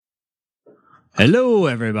Hello,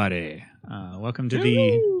 everybody. Welcome to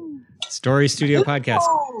the Story Studio podcast.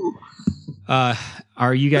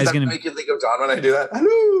 Are you guys going to make you think of John when I do that?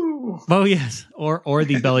 Hello. Oh, yes. Or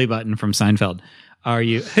the belly button from Seinfeld. Are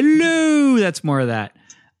you? Hello. That's more of that.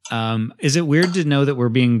 Is it weird to know that we're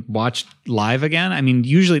being watched live again? I mean,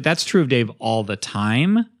 usually that's true of Dave all the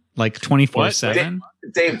time, like 24/7.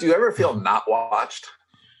 Dave, do you ever feel not watched?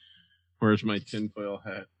 Where's my tinfoil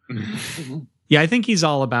hat? Yeah, I think he's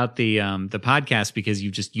all about the podcast because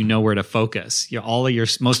you know where to focus.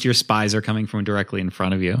 Most of your spies are coming from directly in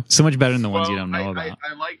front of you. So much better than the ones you don't know about.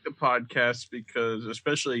 I like the podcast because,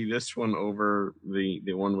 especially this one over the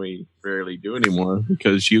one we rarely do anymore,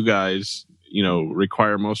 because you guys,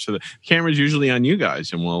 require most of the cameras usually on you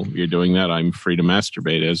guys, and while you're doing that, I'm free to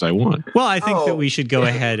masturbate as I want. Well, I think that we should go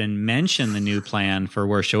ahead and mention the new plan for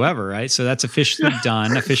Worst Show Ever, right? So that's officially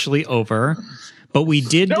done, officially over. But we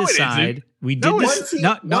did decide. We did this.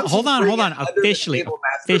 No, hold on. Officially.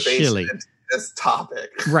 This topic,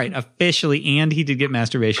 right? Officially, and he did get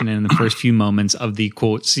masturbation in the first few moments of the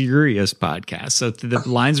quote serious podcast. So the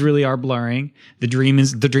lines really are blurring. The dream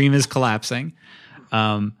is collapsing.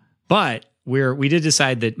 But we did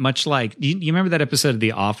decide that, much like you remember that episode of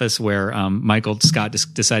The Office where Michael Scott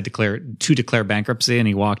decided to declare bankruptcy, and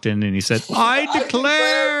he walked in and he said, "I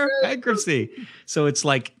declare bankruptcy." So it's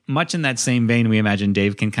like much in that same vein. We imagine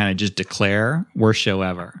Dave can kind of just declare Worst Show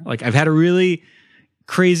Ever. Like, I've had a really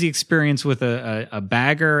crazy experience with a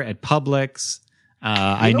bagger at Publix.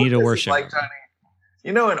 I need a Worst Show.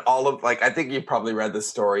 In all of I think you've probably read this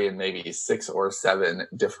story in maybe 6 or 7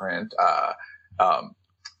 different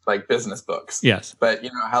business books. Yes. But you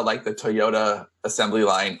know how the Toyota assembly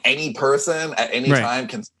line, any person at any time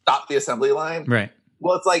can stop the assembly line? Right.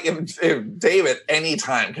 Well, it's like if Dave at any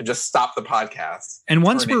time could just stop the podcast. And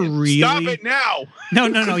once we're really... Stop it now!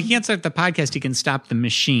 No. He can't stop the podcast. He can stop the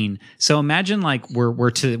machine. So imagine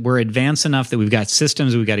we're advanced enough that we've got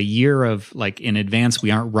systems. We've got a year of in advance. We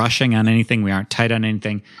aren't rushing on anything. We aren't tight on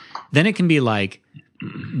anything. Then it can be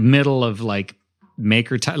middle of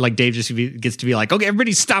maker time. Dave just gets to be okay,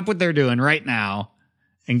 everybody stop what they're doing right now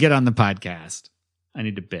and get on the podcast. I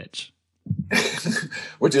need to bitch.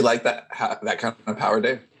 Would you like that kind of power,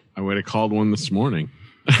 Dave? I would have called one this morning.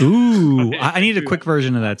 Ooh, I need a quick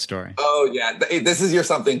version of that story. Oh yeah, this is your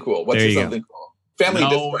something cool. What's your something cool? Family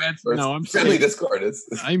Discord. Family Discord is.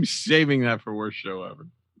 I'm saving that for Worst Show Ever.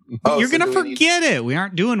 You're gonna forget it. We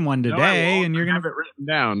aren't doing one today, and you're gonna have it written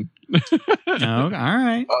down. Oh, all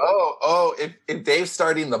right. If Dave's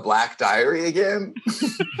starting the Black Diary again,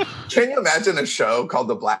 can you imagine a show called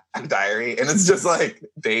the Black Diary, and it's just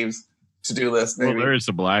Dave's to-do list? Maybe? Well, there is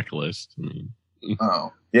a blacklist.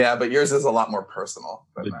 Oh, yeah, but yours is a lot more personal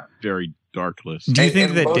than that. Very dark list. Do you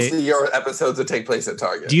think that most of your episodes would take place at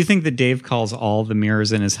Target? Do you think that Dave calls all the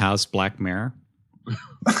mirrors in his house Black Mirror?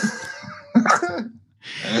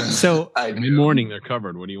 So in morning they're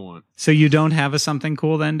covered. What do you want? So you don't have a something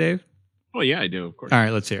cool then, Dave? Oh yeah, I do, of course. All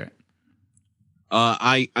right, let's hear it.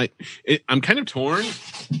 I'm kind of torn,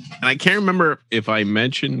 and I can't remember if I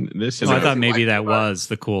mentioned this. I thought maybe that was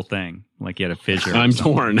the cool thing, you had a fissure. I'm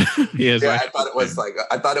torn. Yes, I thought it was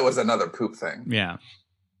I thought it was another poop thing. Yeah.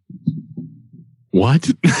 What?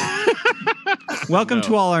 Welcome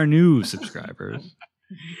to all our new subscribers.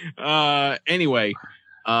 Anyway,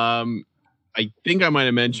 I think I might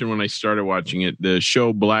have mentioned when I started watching it, the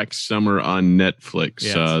show Black Summer on Netflix,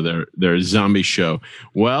 yes. Their zombie show.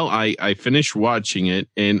 Well, I finished watching it,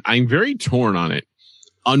 and I'm very torn on it.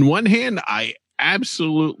 On one hand, I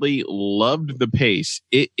absolutely loved the pace.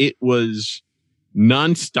 It was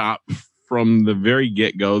nonstop from the very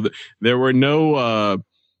get-go. There were no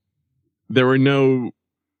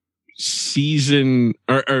season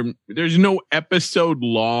or there's no episode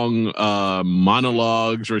long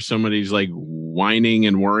monologues where somebody's whining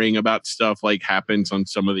and worrying about stuff happens on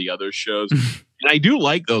some of the other shows. And I do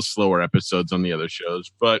like those slower episodes on the other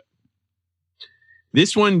shows, but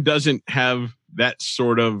this one doesn't have that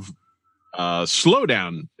sort of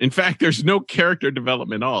slowdown. In fact, there's no character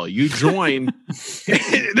development at all. You join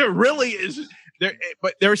there really is there,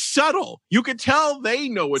 but they're subtle. You could tell they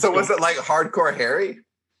know what's so was it like Hardcore Harry?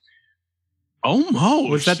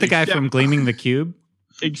 Almost. Was that the guy from Gleaming the Cube?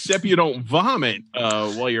 Except you don't vomit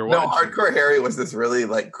while you're watching. No, Hardcore Harry was this really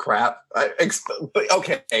crap.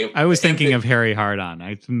 Okay. I was thinking of Harry Hardon.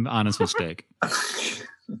 It's an honest mistake.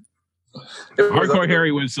 Hardcore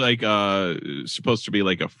Harry was supposed to be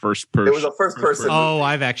a first person. It was a first person. Oh,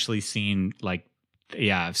 I've actually seen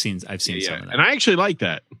I've seen some of that. And I actually like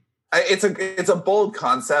that. It's a bold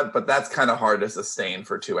concept, but that's kind of hard to sustain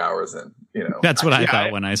for 2 hours. And that's what I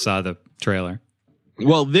thought when I saw the trailer.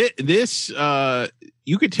 Well, this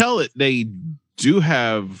you could tell that they do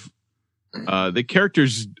have the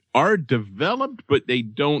characters are developed, but they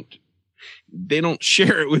don't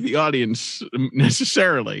share it with the audience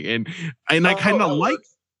necessarily. And I kind of like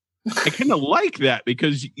that,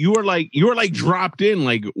 because you are like dropped in.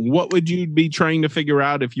 Like, what would you be trying to figure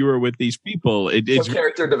out if you were with these people? It's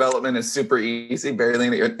character development is super easy, barely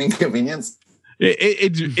an inconvenience. But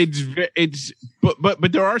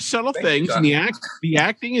there are subtle things, and the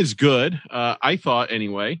acting is good. I thought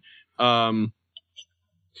anyway.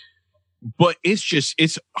 But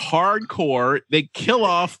it's hardcore. They kill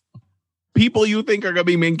off people you think are going to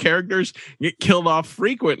be main characters, get killed off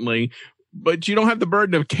frequently, but you don't have the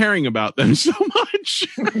burden of caring about them so much.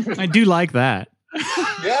 I do like that.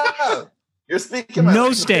 Yeah, you're speaking my no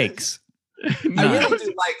language. stakes. I really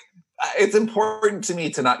do like. It's important to me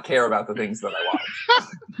to not care about the things that I watch.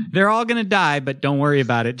 They're all going to die, but don't worry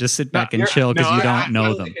about it. Just sit back and chill, because you don't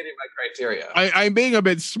know them. Hitting my criteria. I'm being a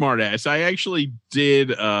bit smartass. I actually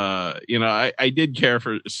did, I did care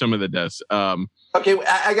for some of the deaths. Okay,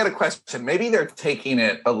 I got a question. Maybe they're taking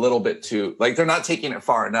it a little bit too, like they're not taking it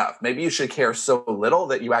far enough. Maybe you should care so little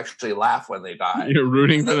that you actually laugh when they die. You're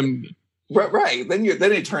rooting for them. Right. Then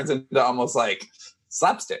it turns into almost like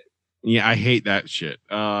slapstick. Yeah, I hate that shit.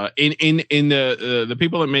 In the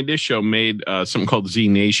people that made this show made something called Z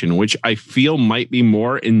Nation, which I feel might be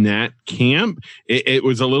more in that camp. It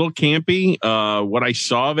was a little campy. What I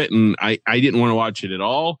saw of it, and I didn't want to watch it at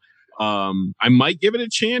all. I might give it a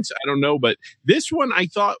chance. I don't know, but this one I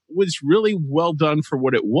thought was really well done for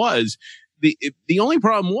what it was. The only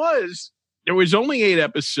problem was there was only 8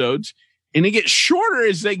 episodes, and it gets shorter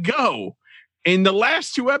as they go. And the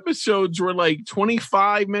last 2 episodes were like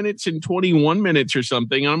 25 minutes and 21 minutes or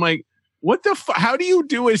something. And I'm like, what the fuck? How do you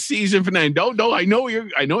do a season finale? Don't. I know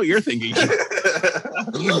what you're thinking. But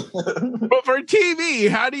for TV,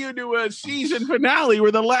 how do you do a season finale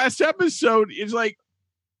where the last episode is like,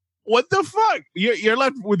 what the fuck? You're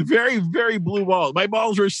left with very, very blue balls. My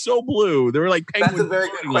balls were so blue. They were like penguins. That's a very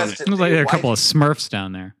good question. It looks like there are a couple of Smurfs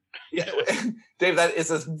down there. Yeah, Dave, that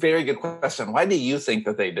is a very good question. Why do you think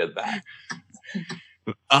that they did that?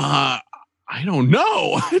 I don't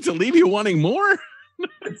know. To leave you wanting more?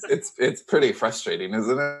 It's pretty frustrating,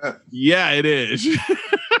 isn't it? Yeah, it is.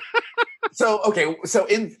 So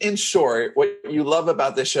in short, what you love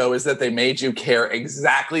about this show is that they made you care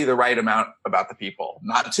exactly the right amount about the people.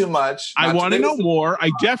 Not too much. I want to know more.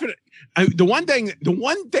 The one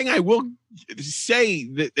thing I will say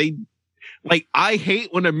that they like, I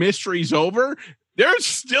hate when a mystery's over. There's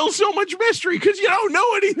still so much mystery because you don't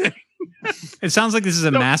know anything. It sounds like this is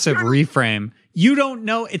a massive reframe. You don't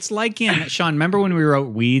know. It's like in Sean. Remember when we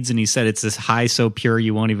wrote Weeds and he said it's this high so pure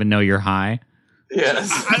you won't even know you're high?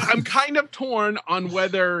 Yes. I'm kind of torn on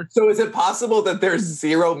whether. So is it possible that there's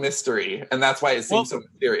zero mystery and that's why it seems so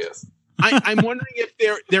mysterious? I'm wondering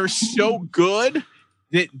if they're so good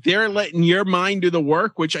that they're letting your mind do the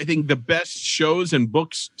work, which I think the best shows and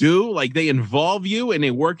books do. Like, they involve you and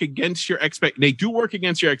they work against your they do work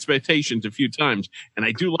against your expectations a few times, and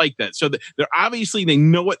I do like that. So they're obviously, they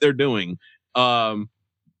know what they're doing.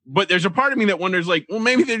 But there's a part of me that wonders, like, well,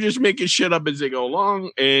 maybe they're just making shit up as they go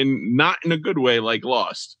along, and not in a good way, like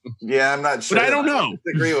Lost. Yeah, I'm not sure. But I don't know. I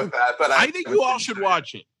agree with that, but I think you all should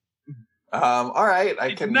watch it. All right,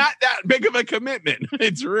 it's not that big of a commitment.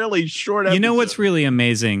 It's really short. You know what's really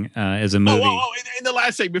amazing as a movie? And the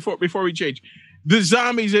last thing before we change, the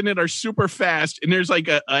zombies in it are super fast, and there's like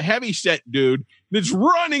a heavy set dude that's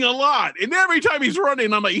running a lot, and every time he's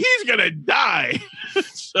running, I'm like, he's gonna die.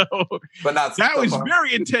 So, but not that so was far.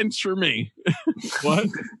 very intense for me. What?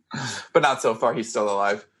 But not so far. He's still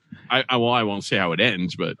alive. I won't say how it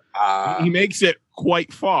ends, but he makes it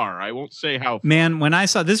quite far. I won't say how far. Man, when I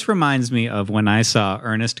saw this reminds me of when I saw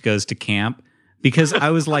Ernest Goes to Camp, because I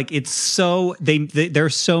was like, it's so they're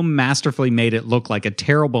so masterfully made it look like a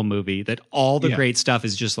terrible movie that all the great stuff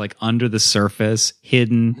is just like under the surface,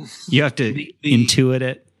 hidden. You have to intuit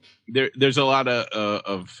it. There's a lot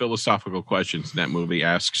of philosophical questions that movie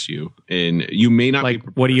asks you, and you may not like,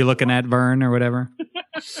 what are you looking at, Vern, or whatever?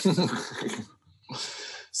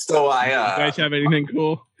 So you guys have anything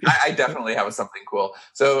cool? I definitely have something cool.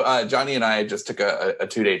 So Johnny and I just took a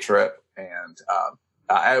 2-day trip, and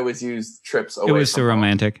I always use trips away. It was so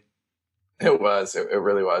romantic. It was. It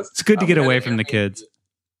really was. It's good to get away from the kids.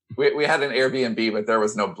 We had an Airbnb, but there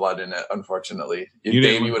was no blood in it, unfortunately.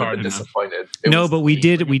 Dave, you would have been disappointed. No, but we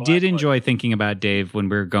did enjoy thinking about Dave when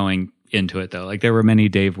we were going into it, though. Like, there were many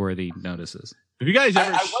Dave-worthy notices. Have you guys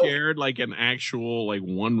ever shared like an actual like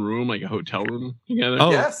one room, like a hotel room together? Oh,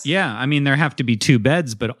 yes. Yeah. I mean, there have to be 2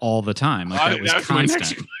 beds, but all the time. Like, that was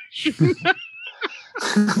constant.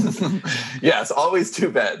 Yes, always 2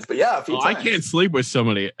 beds. But yeah, I can't sleep with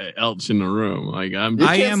somebody else in the room. Like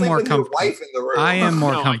I am more comfortable. Wife in the room. I am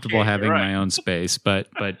more No, comfortable having right. my own space, but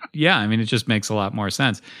yeah, I mean, it just makes a lot more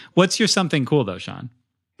sense. What's your something cool though, Sean?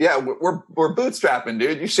 Yeah, we're bootstrapping,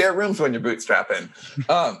 dude. You share rooms when you're bootstrapping.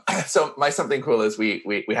 So my something cool is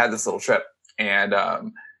we had this little trip, and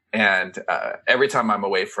every time I'm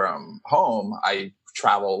away from home, I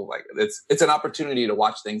travel. Like it's an opportunity to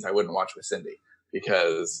watch things I wouldn't watch with Cindy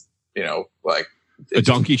because like A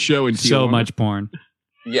donkey show in Tijuana. So much porn.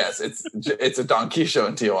 Yes, it's a donkey show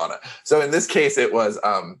in Tijuana. So in this case, it was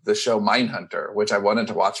the show Mindhunter, which I wanted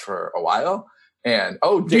to watch for a while. And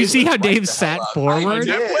do you see how Dave sat forward?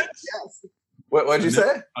 Yes. What'd you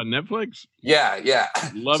say? On Netflix? Yeah.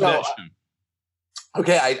 Love that show.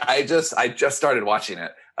 Okay, I just started watching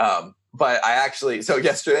it. But I actually, so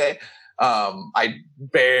yesterday, I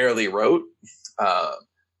barely wrote,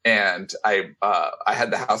 and I had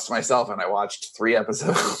the house to myself, and I watched 3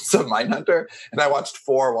 episodes of Mindhunter, and I watched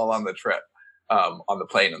 4 while on the trip, on the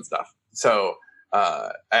plane and stuff. So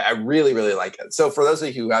I really, really like it. So for those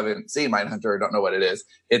of you who haven't seen Mindhunter or don't know what it is,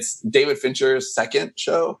 it's David Fincher's second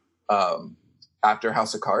show after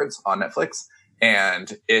House of Cards on Netflix.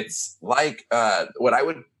 And it's like what I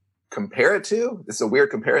would compare it to, this is a weird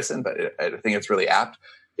comparison, but I think it's really apt,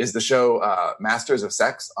 is the show Masters of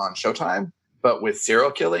Sex on Showtime, but with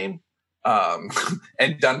serial killing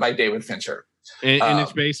and done by David Fincher. And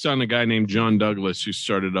it's based on a guy named John Douglas who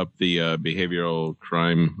started up the behavioral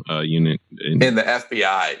crime unit in the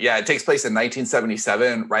FBI. Yeah, it takes place in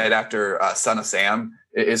 1977, right after Son of Sam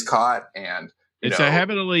is caught, and it's a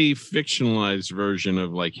heavily fictionalized version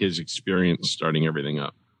of like his experience starting everything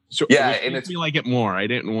up. So yeah, and it's me like it more. I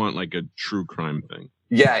didn't want like a true crime thing.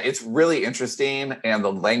 Yeah, it's really interesting, and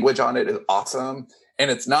the language on it is awesome,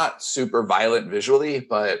 and it's not super violent visually,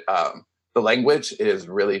 but the language is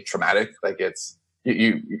really traumatic. Like it's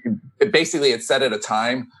basically it's set at a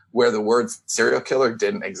time where the word serial killer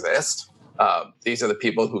didn't exist. These are the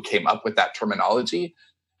people who came up with that terminology,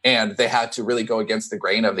 and they had to really go against the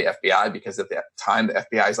grain of the FBI because at that time the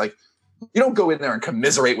FBI is like, you don't go in there and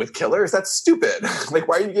commiserate with killers. That's stupid. Like,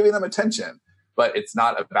 why are you giving them attention? But it's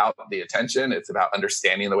not about the attention. It's about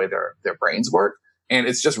understanding the way their brains work. And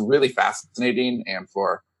it's just really fascinating. And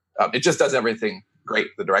it just does everything great.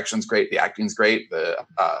 The direction's great. The acting's great. The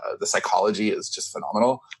psychology is just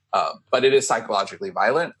phenomenal. But it is psychologically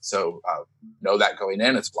violent. So know that going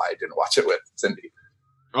in. It's why I didn't watch it with Cindy.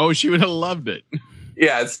 Oh, she would have loved it.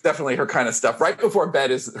 Yeah, it's definitely her kind of stuff. Right before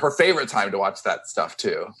bed is her favorite time to watch that stuff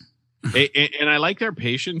too. And I like their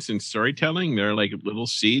patience in storytelling. They're like little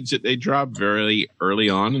seeds that they drop very early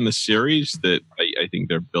on in the series that I think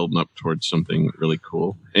they're building up towards something really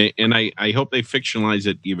cool. And I hope they fictionalize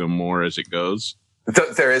it even more as it goes.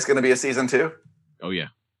 There is going to be a season 2? Oh, yeah.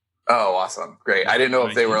 Oh, awesome. Great. I didn't know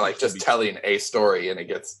if they were like just telling a story and it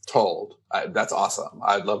gets told. That's awesome.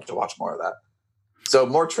 I'd love to watch more of that. So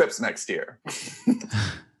more trips next year.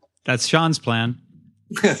 That's Sean's plan.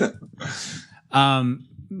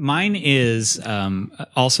 Mine is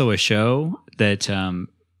also a show that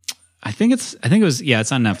I think it's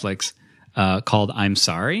on Netflix called I'm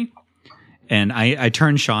Sorry. And I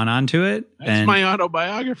turned Sean onto it. That's my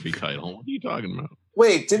autobiography title. What are you talking about?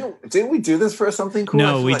 Wait, didn't we do this for something cool?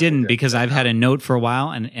 No, we didn't, because I've had a note for a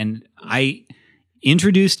while and I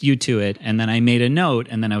introduced you to it, and then I made a note,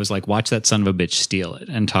 and then I was like, watch that son of a bitch steal it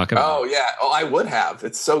and talk about it. Oh, yeah. Oh, I would have.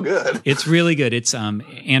 It's so good. It's really good. It's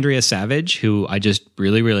Andrea Savage, who I just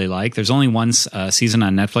really, really like. There's only one season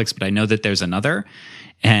on Netflix, but I know that there's another,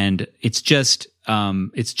 and it's just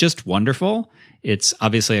wonderful. It's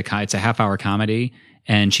obviously it's a half-hour comedy,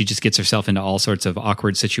 and she just gets herself into all sorts of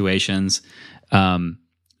awkward situations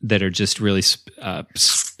that are just really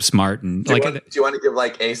smart. And do you want to give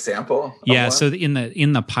like a sample? Yeah. So in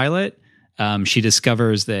the pilot, she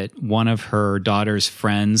discovers that one of her daughter's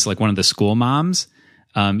friends, like one of the school moms,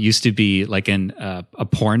 used to be like a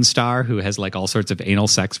porn star who has like all sorts of anal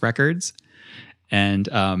sex records, and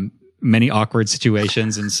many awkward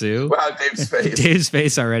situations ensue. Wow, Dave's face. Dave's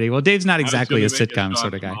face already. Well, Dave's not exactly a sitcom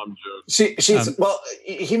sort of guy. She's well,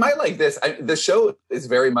 he might like this. The show is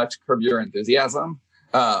very much Curb Your Enthusiasm.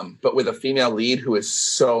 But with a female lead who is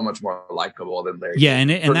so much more likable than Larry. Yeah,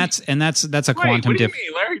 and that's a quantum difference.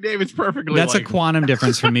 Larry David's perfectly. That's likable. A quantum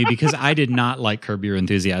difference for me, because I did not like Curb Your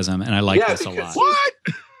Enthusiasm, and I like this a lot. What?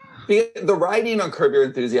 The writing on Curb Your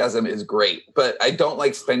Enthusiasm is great, but I don't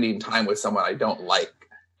like spending time with someone I don't like,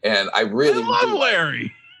 and I really love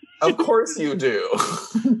Larry. Of course you do.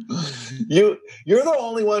 You're the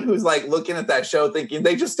only one who's like looking at that show thinking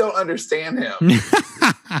they just don't understand him.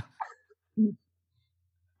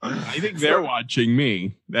 I think they're watching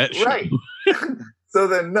me. That show. Right. So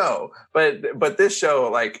then no, but this show,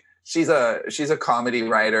 like, she's a comedy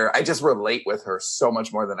writer. I just relate with her so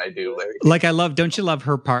much more than I do Larry King. Like, don't you love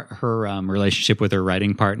her relationship with her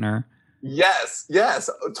writing partner? Yes,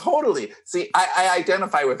 totally. See, I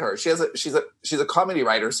identify with her. She's a comedy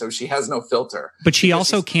writer, so she has no filter. But she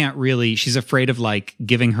also can't really. She's afraid of like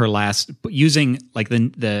giving her using like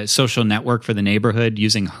the social network for the neighborhood,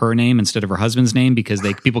 using her name instead of her husband's name because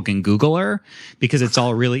people can Google her because it's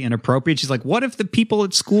all really inappropriate. She's like, what if the people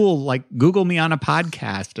at school like Google me on a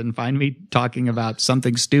podcast and find me talking about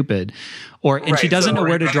something stupid, and she doesn't know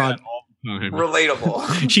where to draw.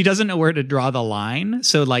 Relatable. She doesn't know where to draw the line.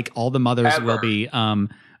 So like all the mothers will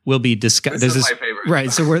be discussed. This is my favorite.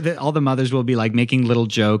 Right. So all the mothers will be like making little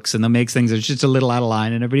jokes and they'll make things that's just a little out of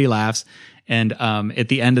line and everybody laughs. And at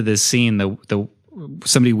the end of this scene,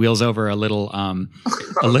 somebody wheels over a little,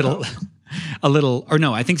 or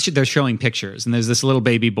no, I think they're showing pictures and there's this little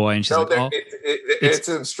baby boy and she's it's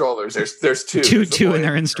in strollers. There's two. Two and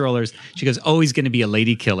they're in strollers. She goes, oh, he's going to be a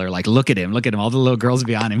lady killer. Like, look at him. All the little girls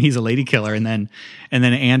beyond him. He's a lady killer. And then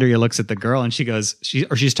Andrea looks at the girl and she goes,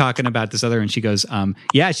 she's talking about this other and she goes,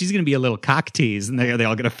 yeah, she's going to be a little cock tease. And they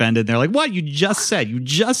all get offended. They're like, what? You just said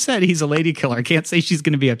he's a lady killer. I can't say she's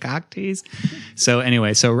going to be a cock tease. So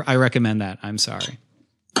anyway, I recommend that. I'm sorry.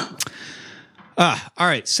 All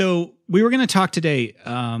right. So we were going to talk today.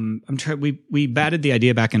 We batted the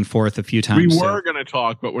idea back and forth a few times. We were going to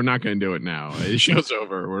talk, but we're not going to do it now. The show's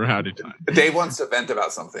over. We're out of time. Dave wants to vent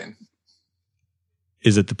about something.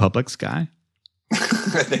 Is it the public sky? I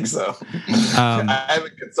think so. I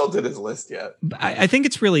haven't consulted his list yet. I think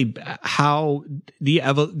it's really how the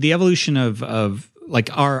evolution of like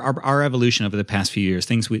our evolution over the past few years,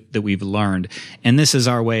 things that we've learned, and this is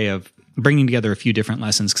our way of bringing together a few different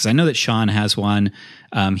lessons because I know that Sean has one.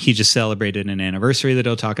 He just celebrated an anniversary that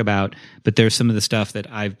he'll talk about, but there's some of the stuff that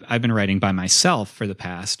I've been writing by myself for the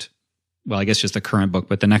past, well, I guess just the current book,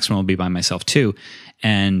 but the next one will be by myself too.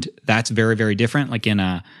 And that's very, very different, like in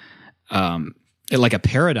a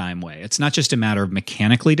paradigm way. It's not just a matter of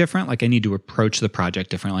mechanically different. Like I need to approach the project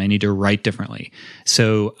differently. I need to write differently.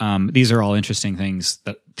 So these are all interesting things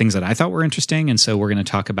that I thought were interesting. And so we're going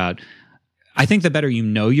to talk about, I think the better you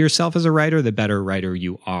know yourself as a writer, the better writer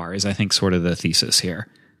you are, is I think sort of the thesis here.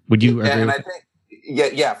 Would you agree? And I think,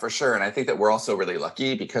 yeah, for sure. And I think that we're also really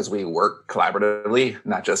lucky because we work collaboratively,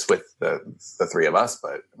 not just with the three of us,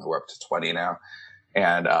 but we're up to 20 now.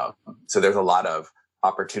 And so there's a lot of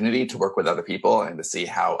opportunity to work with other people and to see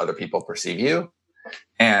how other people perceive you.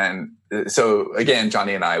 And so again,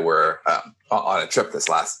 Johnny and I were on a trip this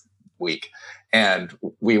last week. And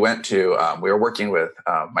we went to, we were working with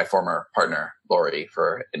my former partner, Lori,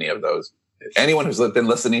 for anyone who's been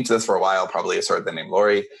listening to this for a while probably has heard the name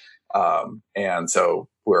Lori. And so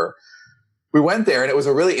we went there and it was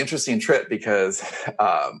a really interesting trip because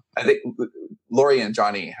I think Lori and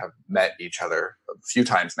Johnny have met each other a few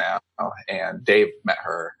times now. And Dave met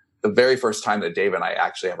her. The very first time that Dave and I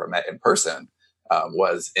actually ever met in person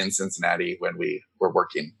was in Cincinnati when we were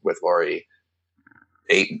working with Lori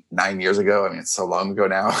 8-9 years ago. I mean, it's so long ago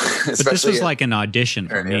now. But this was like an audition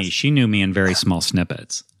for me. She knew me in very small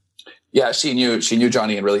snippets. Yeah, she knew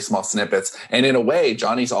Johnny in really small snippets. And in a way,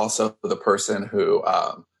 Johnny's also the person who,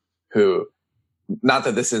 not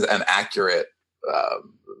that this is an accurate,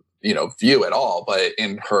 view at all, but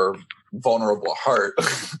in her vulnerable heart,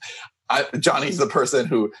 Johnny's the person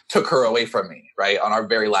who took her away from me, right? On our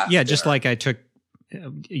very last dinner. Just like I took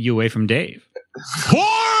you away from Dave.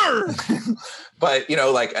 But,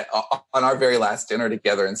 on our very last dinner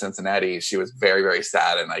together in Cincinnati, she was very, very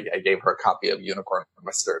sad. And I gave her a copy of Unicorn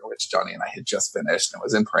Western, which Johnny and I had just finished and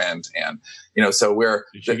was in print. And, so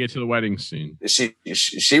Did she get to the wedding scene? She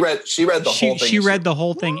read the whole thing. She read the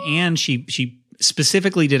whole thing and she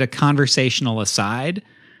specifically did a conversational aside,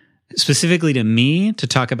 specifically to me, to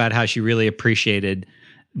talk about how she really appreciated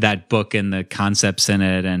that book and the concepts in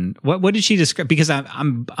it. And what did she describe? Because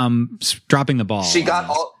I'm dropping the ball. She got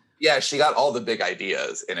all the big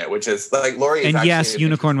ideas in it, which is like Lori. And yes,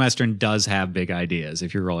 Unicorn Western does have big ideas.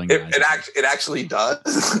 If you're rolling, it actually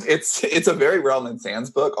does. It's a very Realm and Sands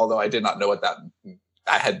book, although I did not know what that.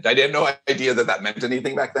 I had no idea that meant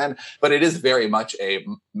anything back then. But it is very much a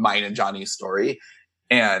mine and Johnny story,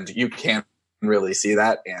 and you can't really see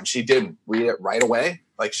that. And she did read it right away.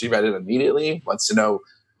 Like she read it immediately. Wants to know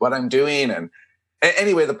what I'm doing. And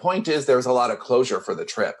anyway, the point is there was a lot of closure for the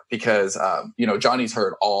trip because, Johnny's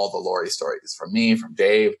heard all the Lori stories from me, from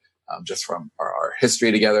Dave, just from our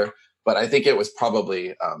history together. But I think it was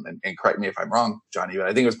probably, and correct me if I'm wrong, Johnny, but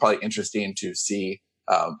I think it was probably interesting to see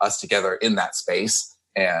us together in that space.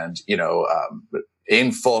 And,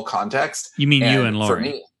 in full context. You mean you and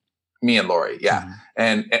Lori? For me and Lori, yeah.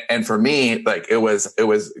 Mm-hmm. And for me, like it was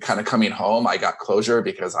kind of coming home. I got closure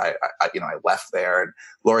because I left there, and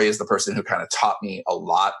Lori is the person who kind of taught me a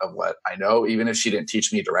lot of what I know. Even if she didn't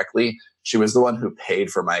teach me directly, she was the one who paid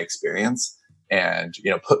for my experience and,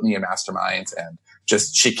 put me in masterminds, and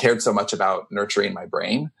just, she cared so much about nurturing my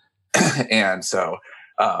brain. And so,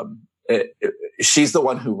 she's the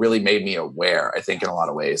one who really made me aware, I think, in a lot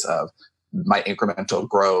of ways of my incremental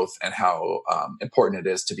growth and how important it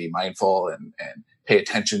is to be mindful and pay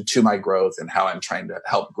attention to my growth and how I'm trying to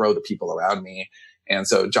help grow the people around me. And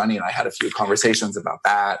so Johnny and I had a few conversations about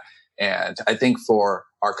that. And I think for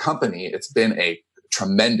our company, it's been a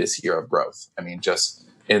tremendous year of growth. I mean, just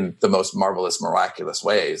in the most marvelous, miraculous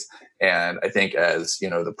ways. And I think as,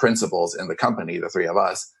 the principals in the company, the three of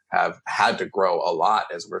us have had to grow a lot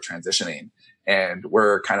as we're transitioning. And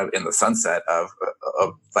we're kind of in the sunset of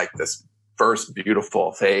like this first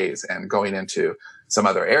beautiful phase and going into some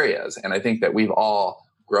other areas. And I think that we've all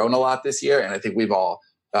grown a lot this year. And I think we've all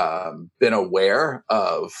been aware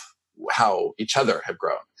of how each other have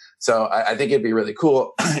grown. So I think it'd be really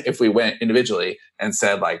cool if we went individually and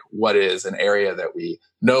said, like, what is an area that we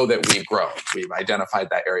know that we've grown? We've identified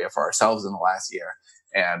that area for ourselves in the last year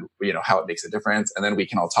and, how it makes a difference. And then we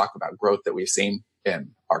can all talk about growth that we've seen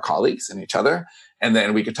in our colleagues and each other. And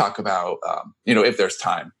then we could talk about, if there's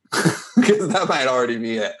time, because that might already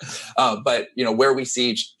be it. But, where we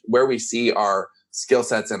see our skill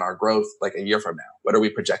sets and our growth like a year from now, what are we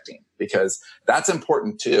projecting? Because that's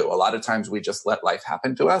important too. A lot of times we just let life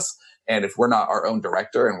happen to us. And if we're not our own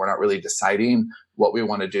director and we're not really deciding what we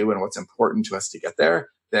want to do and what's important to us to get there,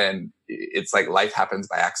 then it's like life happens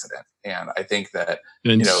by accident. And I think that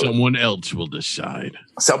someone else will decide.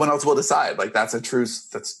 Someone else will decide. Like that's a true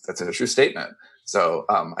statement. So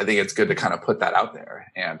I think it's good to kind of put that out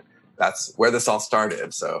there. And that's where this all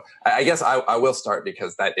started. So I guess I will start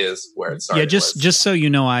because that is where it started. Yeah, just so you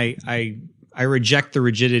know, I reject the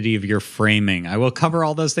rigidity of your framing. I will cover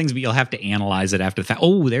all those things, but you'll have to analyze it after the fact.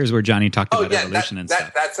 Oh, there's where Johnny talked about evolution and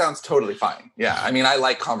stuff. That sounds totally fine. Yeah, I mean, I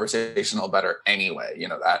like conversational better anyway. You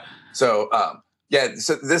know that. So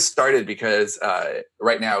so this started because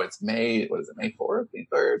right now it's May. What is it? May 4th, May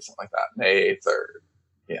 3rd, something like that. May 3rd.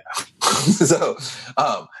 Yeah. So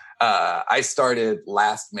I started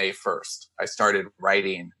last May 1st. I started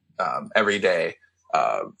writing every day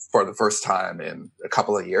for the first time in a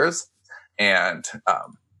couple of years. And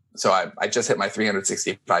so I just hit my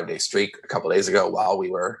 365-day streak a couple of days ago while we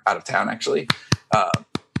were out of town, actually.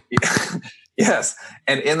 Yes.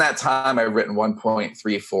 And in that time, I've written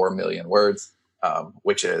 1.34 million words,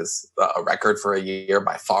 which is a record for a year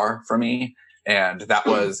by far for me. And that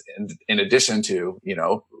was in addition to,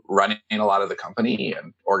 running a lot of the company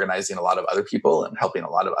and organizing a lot of other people and helping a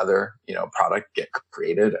lot of other, product get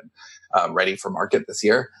created and ready for market this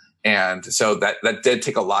year. And so that did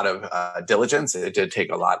take a lot of diligence. It did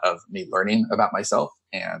take a lot of me learning about myself.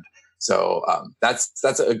 And so that's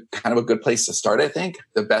a kind of a good place to start, I think.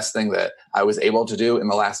 The best thing that I was able to do in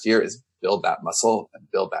the last year is build that muscle and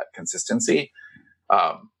build that consistency.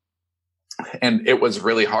 And it was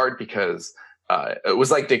really hard because it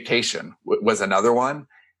was like dictation was another one.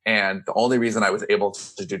 And the only reason I was able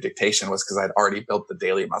to do dictation was because I'd already built the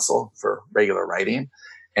daily muscle for regular writing.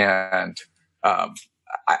 And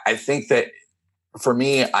I think that for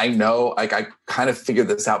me, I know, like I kind of figured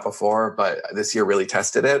this out before, but this year really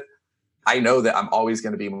tested it. I know that I'm always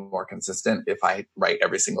going to be more consistent if I write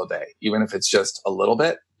every single day, even if it's just a little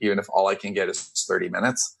bit, even if all I can get is 30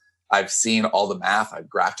 minutes. I've seen all the math. I've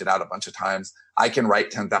graphed it out a bunch of times. I can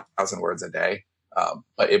write 10,000 words a day,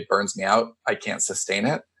 but it burns me out. I can't sustain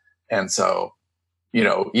it. And so,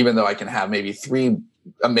 even though I can have maybe 3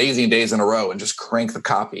 amazing days in a row and just crank the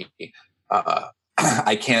copy,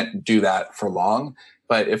 I can't do that for long.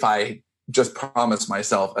 But if I just promise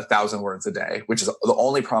myself 1,000 words a day, which is the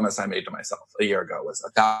only promise I made to myself a year ago, was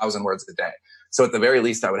 1,000 words a day. So at the very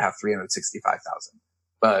least, I would have 365,000.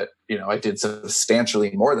 But, I did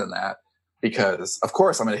substantially more than that because, of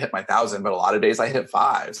course, I'm going to hit my 1,000, but a lot of days I hit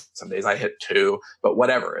 5. Some days I hit 2, but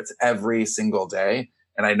whatever. It's every single day.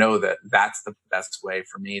 And I know that that's the best way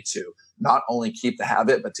for me to not only keep the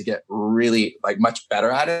habit, but to get really much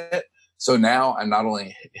better at it. So now I'm not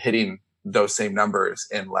only hitting those same numbers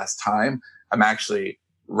in less time, I'm actually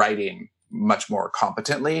writing much more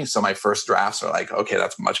competently. So my first drafts are okay,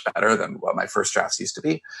 that's much better than what my first drafts used to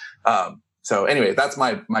be. So anyway, that's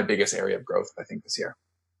my biggest area of growth, I think, this year.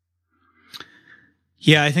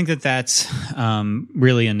 Yeah, I think that's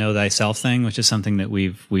really a know thyself thing, which is something that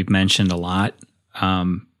we've mentioned a lot.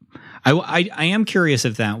 I am curious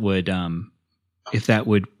if that would if that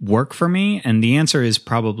would work for me, and the answer is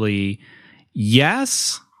probably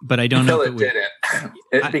yes, but I don't know if it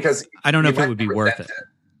didn't because I don't know if it would be worth it.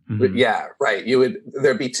 Mm-hmm. Yeah, right.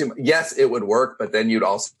 There'd be too much. Yes, it would work, but then you'd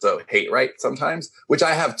also hate right sometimes, which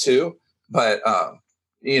I have too. But,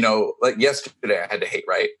 like yesterday I had to hate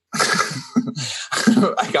right.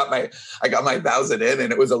 I got my 1,000 in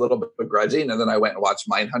and it was a little bit begrudging. And then I went and watched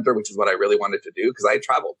Mindhunter, which is what I really wanted to do because I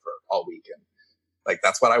traveled for all weekend. Like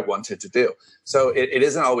that's what I wanted to do. So it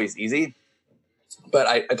isn't always easy, but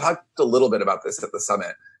I talked a little bit about this at the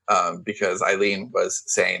summit because Eileen was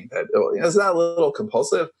saying that, is that a little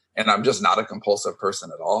compulsive? And I'm just not a compulsive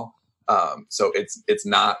person at all. So it's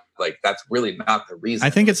not like, that's really not the reason. I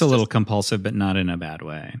think it's a little compulsive, but not in a bad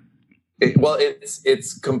way.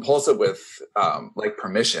 It's compulsive with like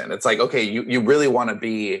permission. It's like, okay, you really want to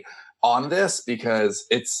be on this because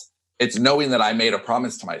it's knowing that I made a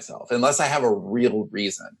promise to myself, unless I have a real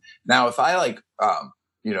reason. Now, if I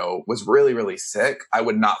was really, really sick, I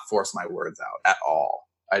would not force my words out at all.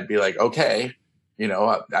 I'd be like, okay,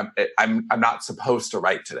 I'm not supposed to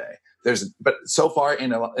write today. But so far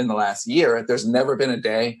in the last year, there's never been a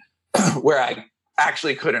day where I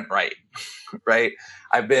actually couldn't write, right?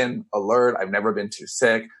 I've been alert. I've never been too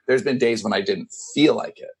sick. There's been days when I didn't feel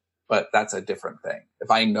like it, but that's a different thing.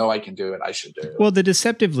 If I know I can do it, I should do it. Well, the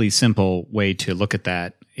deceptively simple way to look at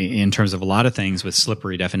that in terms of a lot of things with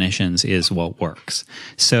slippery definitions is what works.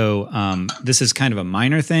 So this is kind of a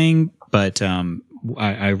minor thing, but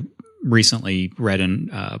I recently read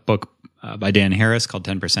a book by Dan Harris called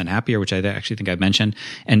 10% Happier, which I actually think I've mentioned.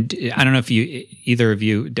 And I don't know if either of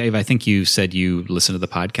you, Dave, I think you said you listened to the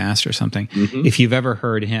podcast or something. Mm-hmm. If you've ever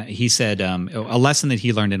heard him, he said a lesson that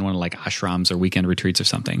he learned in one of like ashrams or weekend retreats or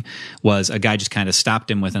something was a guy just kind of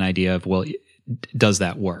stopped him with an idea of, well, does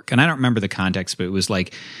that work? And I don't remember the context, but it was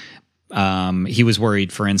like, he was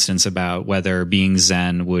worried, for instance, about whether being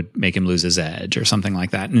Zen would make him lose his edge or something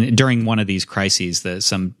like that. And during one of these crises,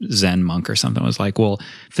 some Zen monk or something was like, well,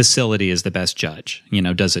 facility is the best judge.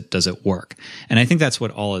 Does it work? And I think that's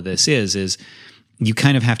what all of this is you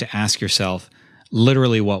kind of have to ask yourself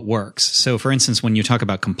literally what works. So for instance, when you talk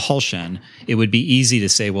about compulsion, it would be easy to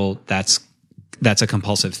say, well, that's a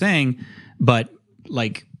compulsive thing, but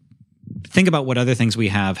like, think about what other things we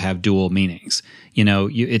have dual meanings.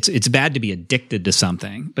 It's bad to be addicted to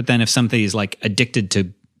something, but then if somebody's like addicted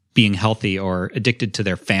to being healthy or addicted to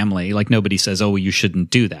their family, like nobody says, oh, well, you shouldn't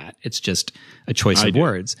do that. It's just a choice of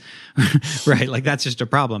words, right? Like that's just a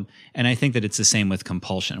problem. And I think that it's the same with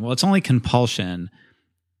compulsion. Well, it's only compulsion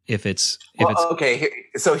if it's okay.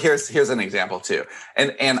 So here's an example too.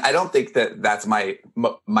 And I don't think that's my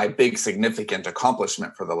big significant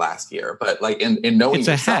accomplishment for the last year, but like in knowing it's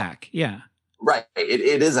yourself, a hack. Yeah. Right.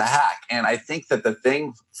 It is a hack. And I think that the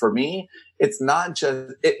thing for me, it's not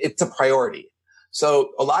just, it's a priority.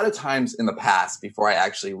 So a lot of times in the past, before I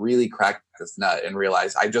actually really cracked this nut and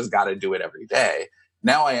realized I just got to do it every day,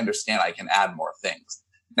 now I understand I can add more things.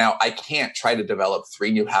 Now, I can't try to develop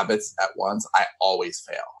 3 new habits at once. I always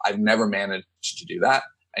fail. I've never managed to do that.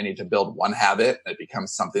 I need to build one habit and it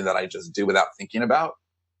becomes something that I just do without thinking about.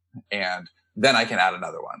 And then I can add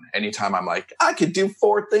another one. Anytime I'm like, I could do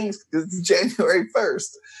 4 things because it's January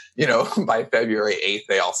 1st. By February 8th,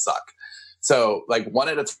 they all suck. So like one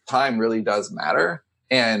at a time really does matter.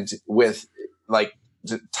 And with like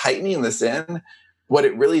tightening this in, what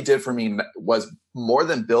it really did for me was more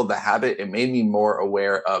than build the habit. It made me more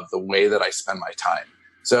aware of the way that I spend my time.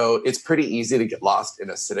 So it's pretty easy to get lost in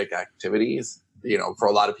acidic activities. For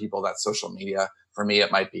a lot of people, that's social media. For me, it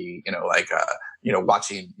might be,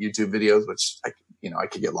 watching YouTube videos, which I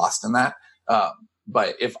could get lost in that.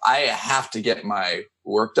 But if I have to get my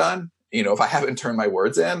work done, if I haven't turned my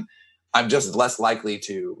words in, I'm just less likely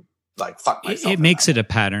to like fuck myself. It makes it a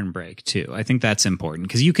pattern break too. I think that's important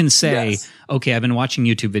because you can say, okay, I've been watching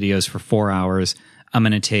YouTube videos for 4 hours. I'm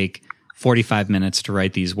going to take 45 minutes to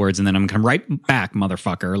write these words, and then I'm going to come right back,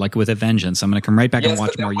 motherfucker, like with a vengeance. I'm going to come right back and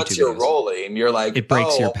watch more YouTube videos. Once you're rolling, you're like, it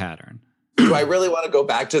breaks your pattern. Do I really want to go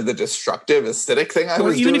back to the destructive aesthetic thing I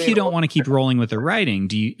was doing? Even if you don't want to keep rolling with the writing,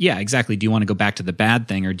 do you? Yeah, exactly. Do you want to go back to the bad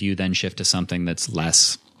thing, or do you then shift to something that's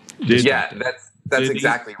less? That's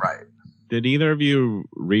exactly right. Did either of you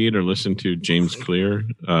read or listen to James Clear,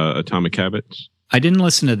 Atomic Habits? I didn't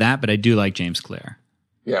listen to that, but I do like James Clear.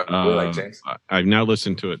 Yeah, we like James. I've now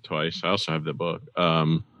listened to it twice. I also have the book.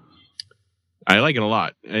 I like it a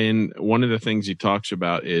lot. And one of the things he talks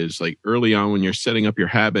about is like early on when you're setting up your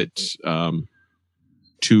habits,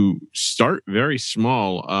 to start very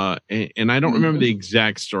small. And I don't remember the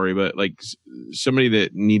exact story, but like somebody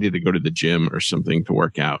that needed to go to the gym or something to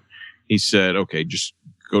work out. He said, okay, just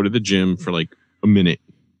go to the gym for like a minute.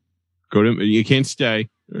 You can't stay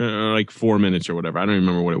like 4 minutes or whatever. I don't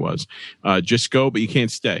remember what it was. Just go, but you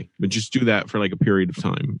can't stay. But just do that for like a period of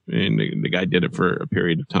time. And the guy did it for a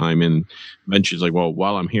period of time. And eventually he's like, well,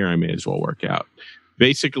 while I'm here, I may as well work out.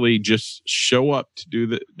 Basically, just show up to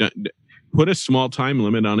do put a small time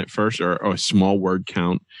limit on it first, or a small word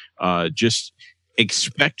count. Just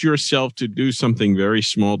expect yourself to do something very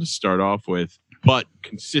small to start off with, but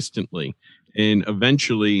consistently. And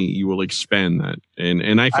eventually you will expand that.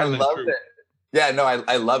 And I found that true. Yeah, no,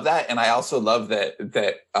 I love that. And I also love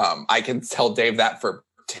that I can tell Dave that for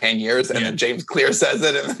 10 years and then James Clear says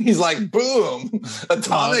it and he's like, boom,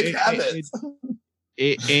 atomic habits.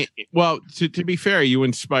 Well, to be fair, you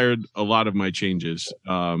inspired a lot of my changes.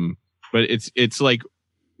 But it's like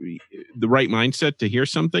the right mindset to hear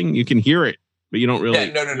something. You can hear it, but you don't really.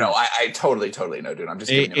 Yeah, no. I totally know, dude. I'm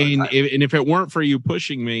just giving and if it weren't for you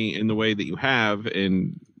pushing me in the way that you have,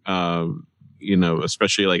 and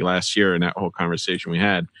especially like last year and that whole conversation we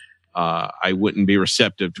had, I wouldn't be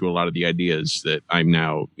receptive to a lot of the ideas that I'm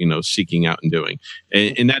now, seeking out and doing.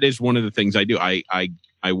 And that is one of the things I do. I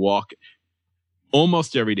walk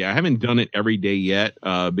almost every day. I haven't done it every day yet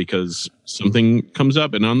because something comes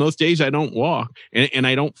up, and on those days I don't walk, and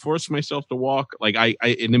I don't force myself to walk. Like I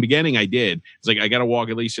in the beginning I did. It's like I got to walk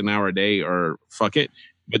at least an hour a day or fuck it.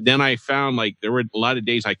 But then I found like there were a lot of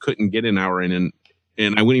days I couldn't get an hour in,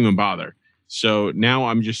 and I wouldn't even bother. So now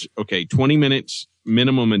I'm just 20 minutes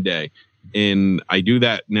minimum a day, and I do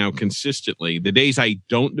that now consistently. The days I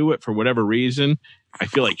don't do it for whatever reason, I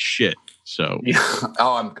feel like shit. So yeah.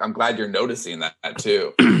 Oh, I'm glad you're noticing that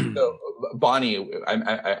too. So Bonnie,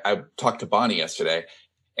 I talked to Bonnie yesterday,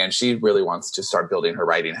 and she really wants to start building her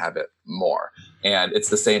writing habit more. And it's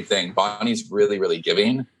the same thing. Bonnie's really, really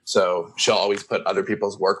giving, so she'll always put other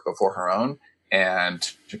people's work before her own. And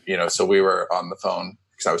so we were on the phone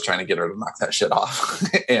because I was trying to get her to knock that shit off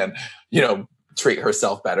and treat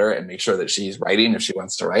herself better and make sure that she's writing if she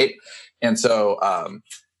wants to write. And so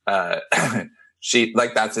she is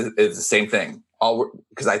the same thing.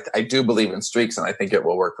 Because I do believe in streaks, and I think it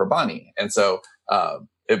will work for Bonnie. And so,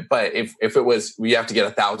 if it was, we have to get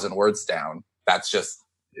 1,000 words down, that's just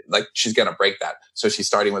like, she's going to break that. So she's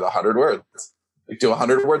starting with 100 words. Like, do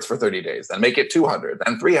 100 words for 30 days, then make it 200,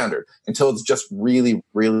 then 300, until it's just really,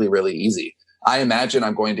 really, really easy. I imagine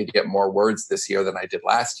I'm going to get more words this year than I did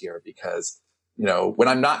last year because, when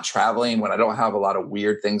I'm not traveling, when I don't have a lot of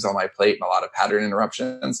weird things on my plate and a lot of pattern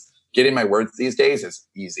interruptions, getting my words these days is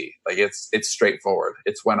easy. Like it's straightforward.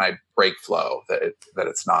 It's when I break flow that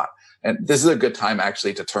it's not. And this is a good time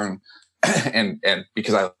actually to turn and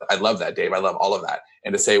because I love that, Dave. I love all of that.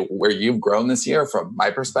 And to say where you've grown this year from my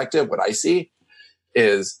perspective, what I see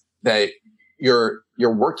is that you're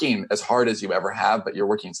working as hard as you ever have, but you're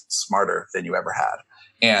working smarter than you ever had.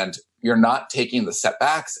 And you're not taking the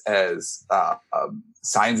setbacks as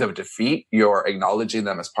signs of defeat. You're acknowledging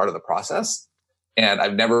them as part of the process. And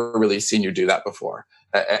I've never really seen you do that before.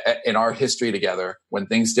 In our history together, when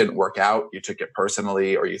things didn't work out, you took it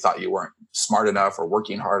personally, or you thought you weren't smart enough or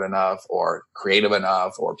working hard enough or creative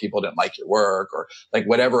enough, or people didn't like your work, or like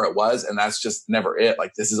whatever it was. And that's just never it.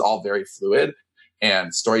 Like, this is all very fluid,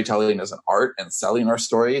 and storytelling is an art, and selling our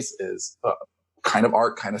stories is kind of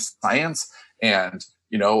art, kind of science. And,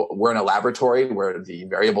 we're in a laboratory where the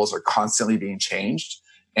variables are constantly being changed.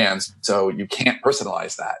 And so you can't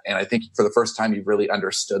personalize that. And I think for the first time, you've really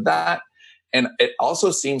understood that. And it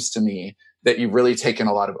also seems to me that you've really taken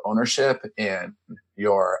a lot of ownership in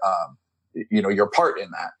your part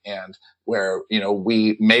in that. And where,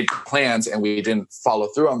 we made plans and we didn't follow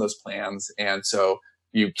through on those plans. And so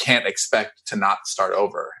you can't expect to not start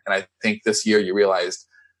over. And I think this year you realized,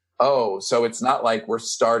 so it's not like we're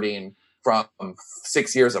starting from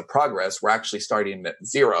 6 years of progress. We're actually starting at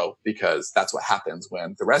zero, because that's what happens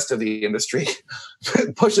when the rest of the industry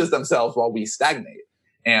pushes themselves while we stagnate.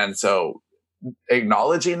 And so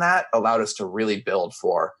acknowledging that allowed us to really build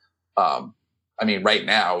for, right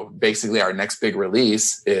now, basically our next big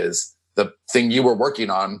release is the thing you were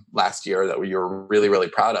working on last year that you were really, really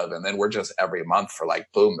proud of. And then we're just every month for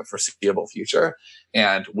the foreseeable future.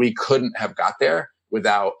 And we couldn't have got there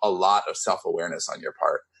without a lot of self-awareness on your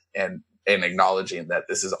part. And acknowledging that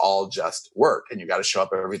this is all just work, and you got to show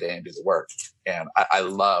up every day and do the work. And I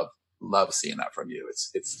love seeing that from you.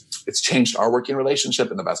 It's changed our working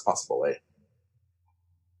relationship in the best possible way.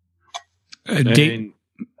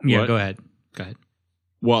 Go ahead.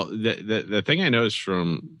 Well, the thing I noticed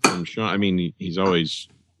from Sean, he's always,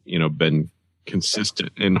 been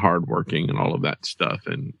consistent and hardworking and all of that stuff,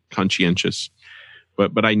 and conscientious.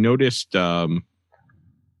 But I noticed,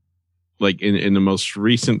 like in the most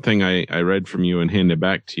recent thing I read from you and handed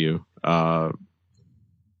back to you,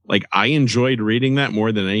 like I enjoyed reading that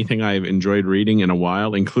more than anything I've enjoyed reading in a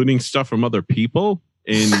while, including stuff from other people.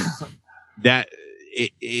 And that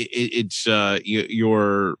it's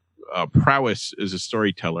your prowess as a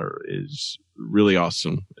storyteller is really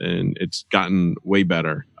awesome, and it's gotten way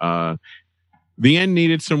better. The end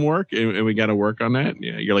needed some work, and we got to work on that.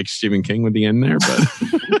 Yeah, you're like Stephen King with the end there,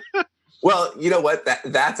 but well, you know what?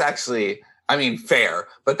 That's actually, I mean, fair.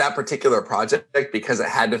 But that particular project, because it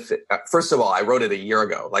had to fit. First of all, I wrote it a year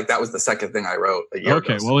ago. Like that was the second thing I wrote a year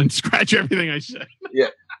ago. Okay, well, then scratch everything I said. Yeah,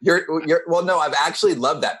 well, no, I've actually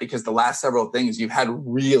loved that because the last several things you've had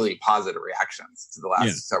really positive reactions to the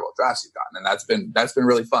last several drafts you've gotten, and that's been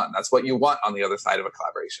really fun. That's what you want on the other side of a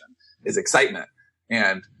collaboration is excitement.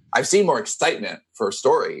 And I've seen more excitement for a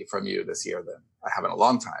story from you this year than I have in a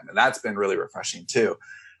long time. And that's been really refreshing too.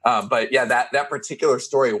 But yeah, that particular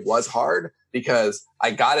story was hard because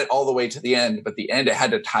I got it all the way to the end, but the end, it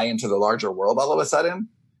had to tie into the larger world all of a sudden.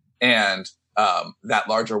 And, that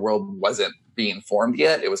larger world wasn't being formed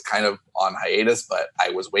yet. It was kind of on hiatus, but I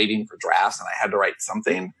was waiting for drafts and I had to write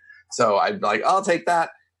something. So I'd be like, I'll take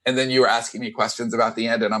that. And then you were asking me questions about the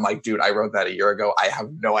end. And I'm like, dude, I wrote that a year ago. I have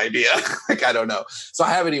no idea. Like, I don't know. So I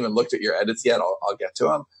haven't even looked at your edits yet. I'll get to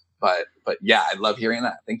them. But yeah, I love hearing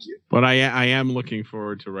that. Thank you. But I am looking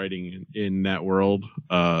forward to writing in that world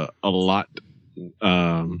a lot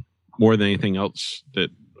more than anything else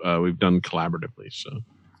that we've done collaboratively. So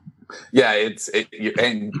yeah,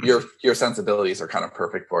 and your sensibilities are kind of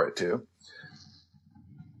perfect for it too.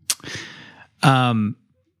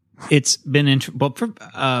 It's been it's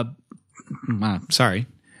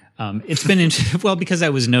been well, because I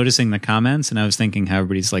was noticing the comments and I was thinking how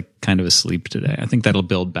everybody's like kind of asleep today. I think that'll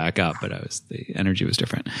build back up, but the energy was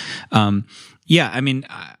different. Yeah, I mean,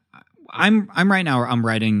 I'm right now, I'm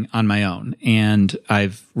writing on my own, and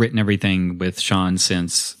I've written everything with Sean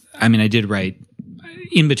since, I mean, I did write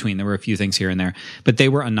in between. There were a few things here and there, but they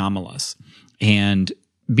were anomalous. And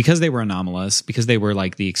because they were anomalous, because they were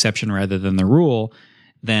like the exception rather than the rule,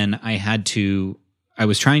 then I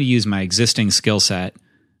was trying to use my existing skill set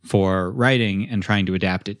for writing and trying to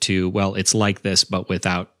adapt it to, well, it's like this, but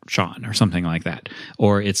without Sean or something like that.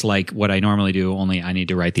 Or it's like what I normally do, only I need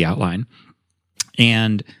to write the outline.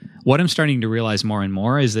 And what I'm starting to realize more and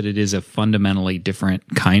more is that it is a fundamentally different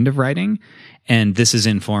kind of writing. And this is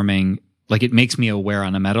informing, like, it makes me aware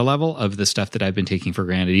on a meta level of the stuff that I've been taking for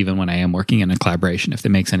granted, even when I am working in a collaboration, if that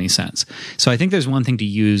makes any sense. So I think there's one thing to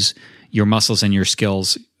use your muscles and your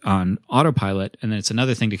skills on autopilot, and then it's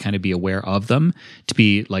another thing to kind of be aware of them, to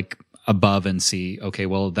be like above and see, okay,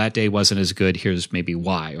 well, that day wasn't as good, here's maybe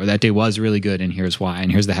why, or that day was really good and here's why,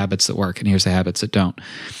 and here's the habits that work and here's the habits that don't.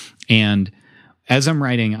 And as I'm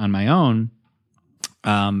writing on my own,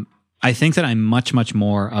 I think that I'm much, much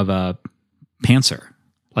more of a pantser.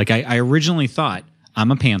 Like I originally thought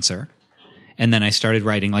I'm a pantser. And then I started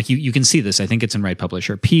writing, like you can see this. I think it's in Write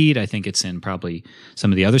Publisher Pete. I think it's in probably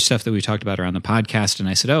some of the other stuff that we talked about around the podcast. And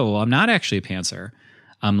I said, oh, well, I'm not actually a pantser.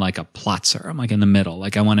 I'm like a plotzer. I'm like in the middle.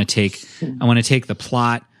 Like I want to take the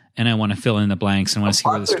plot and I want to fill in the blanks and want to see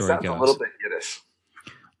where the story goes. A little bit Yiddish.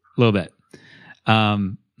 A little bit.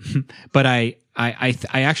 But I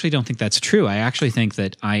actually don't think that's true. I actually think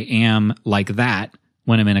that I am like that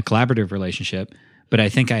when I'm in a collaborative relationship, but I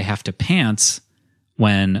think I have to pants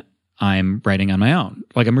when I'm writing on my own.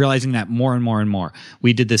 Like I'm realizing that more and more and more.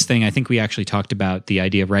 We did this thing. I think we actually talked about the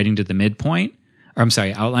idea of writing to the midpoint, or I'm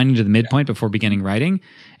sorry, outlining to the midpoint before beginning writing.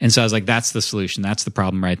 And so I was like, that's the solution. That's the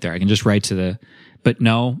problem right there. I can just write but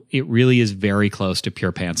no, it really is very close to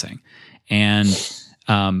pure pantsing. And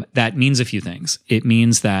that means a few things. It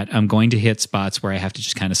means that I'm going to hit spots where I have to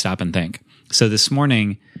just kind of stop and think. So this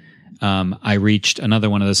morning, I reached another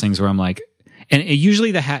one of those things where I'm like, and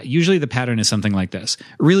usually the pattern is something like this.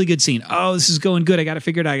 A really good scene. Oh, this is going good. I got to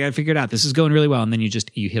figure it out. This is going really well. And then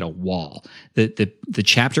you hit a wall. The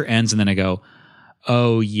chapter ends and then I go,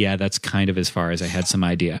 oh yeah, that's kind of as far as I had some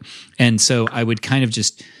idea. And so I would kind of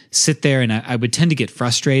just sit there and I would tend to get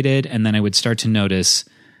frustrated. And then I would start to notice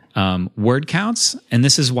word counts. And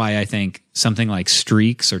this is why I think something like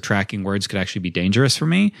streaks or tracking words could actually be dangerous for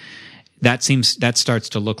me. That starts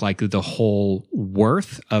to look like the whole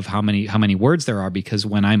worth of how many words there are, because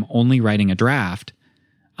when I'm only writing a draft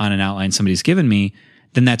on an outline somebody's given me,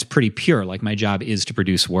 then that's pretty pure. Like my job is to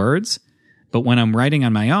produce words. But when I'm writing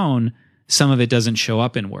on my own, some of it doesn't show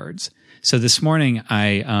up in words. So this morning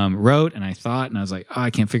I wrote and I thought, and I was like, oh,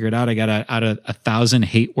 I can't figure it out. I got out of 1,000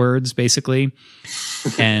 hate words basically,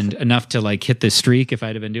 and enough to like hit the streak if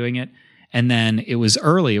I'd have been doing it. And then it was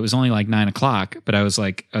early. It was only like 9:00, but I was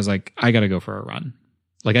like, I got to go for a run.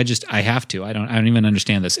 Like I have to. I don't even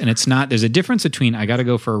understand this. And it's not. There's a difference between I got to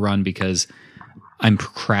go for a run because I'm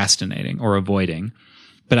procrastinating or avoiding.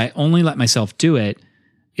 But I only let myself do it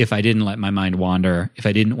if I didn't let my mind wander, if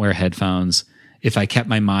I didn't wear headphones, if I kept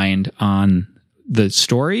my mind on the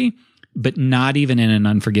story, but not even in an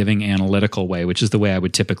unforgiving analytical way, which is the way I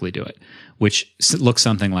would typically do it, which looks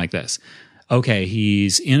something like this. Okay,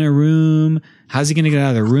 he's in a room. How's he going to get out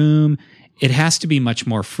of the room? It has to be much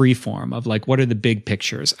more freeform of like, what are the big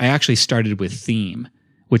pictures? I actually started with theme,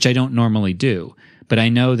 which I don't normally do. But I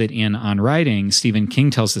know that in On Writing, Stephen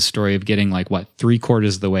King tells the story of getting like, 3/4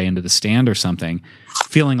 of the way into the stand or something,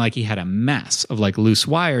 feeling like he had a mess of like loose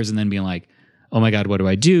wires and then being like, oh my God, what do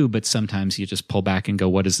I do? But sometimes you just pull back and go,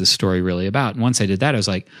 what is this story really about? And once I did that, I was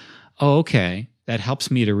like, oh, okay, that helps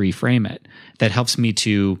me to reframe it. That helps me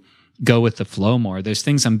to go with the flow more. There's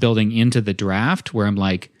things I'm building into the draft where I'm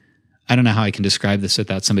like, I don't know how I can describe this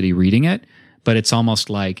without somebody reading it, but it's almost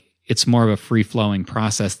like it's more of a free-flowing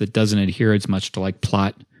process that doesn't adhere as much to like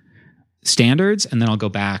plot standards, and then I'll go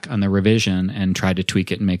back on the revision and try to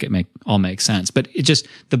tweak it and make it all make sense. But it just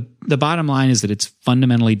the bottom line is that it's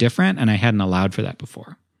fundamentally different, and I hadn't allowed for that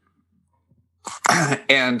before.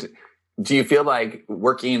 And do you feel like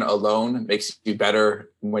working alone makes you better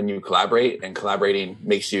when you collaborate, and collaborating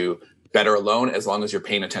makes you better alone as long as you're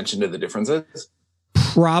paying attention to the differences?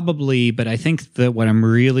 Probably, but I think that what I'm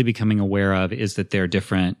really becoming aware of is that they're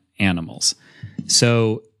different animals.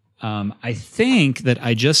 So I think that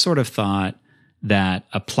I just sort of thought that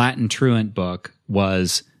a Platt and Truant book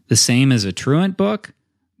was the same as a Truant book,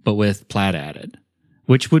 but with Platt added,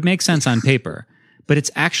 which would make sense on paper, but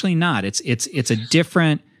it's actually not. It's a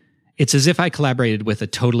different. It's as if I collaborated with a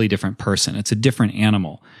totally different person. It's a different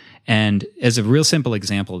animal. And as a real simple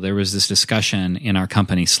example, there was this discussion in our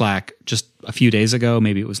company Slack just a few days ago,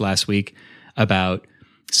 maybe it was last week, about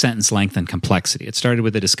sentence length and complexity. It started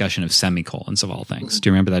with a discussion of semicolons of all things. Do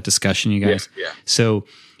you remember that discussion, you guys? Yeah. So,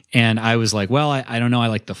 and I was like, well, I don't know. I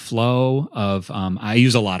like the flow of, I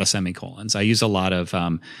use a lot of semicolons. I use a lot of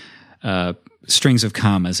strings of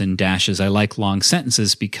commas and dashes. I like long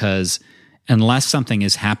sentences because unless something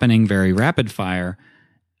is happening very rapid fire,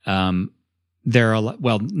 there are,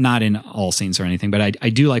 well, not in all scenes or anything, but I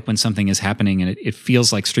do like when something is happening and it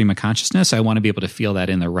feels like stream of consciousness. I want to be able to feel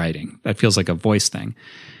that in the writing. That feels like a voice thing.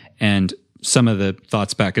 And some of the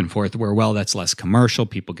thoughts back and forth were, well, that's less commercial.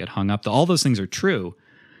 People get hung up. All those things are true.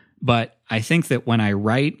 But I think that when I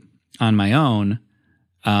write on my own,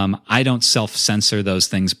 I don't self-censor those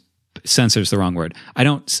things. Censor's the wrong word. I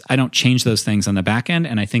don't change those things on the back end.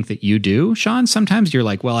 And I think that you do, Sean. Sometimes you're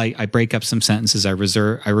like, well, I break up some sentences. I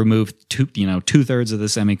remove 2/3 of the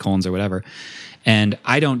semicolons or whatever. And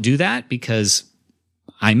I don't do that because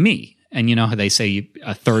I'm me. And you know how they say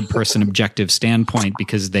a third person objective standpoint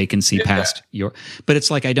because they can see past but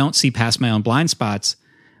it's like, I don't see past my own blind spots,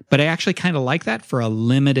 but I actually kind of like that for a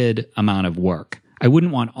limited amount of work. I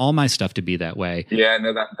wouldn't want all my stuff to be that way. Yeah,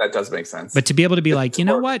 no, that does make sense. But to be able to be like, you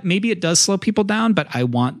know what, maybe it does slow people down, but I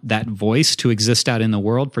want that voice to exist out in the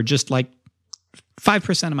world for just like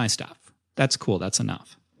 5% of my stuff. That's cool. That's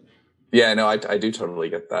enough. Yeah, no, I do totally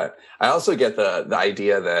get that. I also get the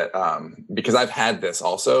idea that because I've had this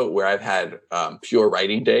also where I've had pure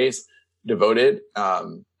writing days devoted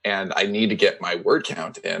and I need to get my word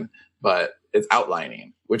count in, but it's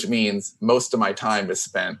outlining, which means most of my time is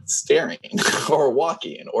spent staring or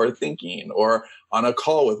walking or thinking or on a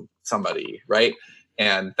call with somebody, right?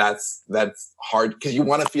 And that's hard because you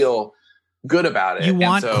want to feel good about it. You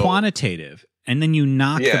want quantitative, and then you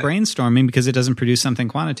knock the brainstorming because it doesn't produce something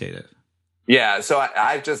quantitative. Yeah, so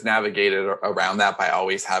I've just navigated around that by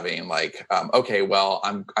always having like, okay, well,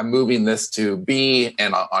 I'm moving this to B,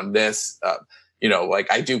 and on this,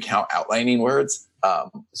 like I do count outlining words.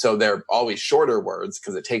 So they're always shorter words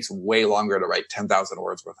because it takes way longer to write 10,000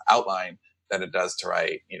 words worth of outline than it does to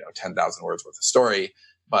write, 10,000 words worth of story.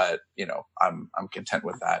 But, I'm content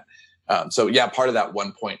with that. So yeah, part of that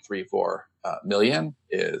 1.34 million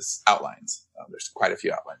is outlines. There's quite a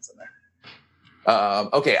few outlines in there.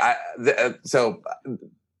 Okay. So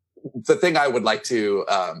the thing I would like to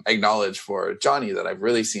acknowledge for Johnny that I've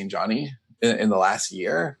really seen Johnny in the last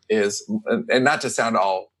year is, and not to sound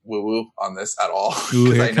all woo-woo on this at all,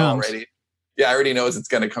 because I know already. Yeah, I already know as it's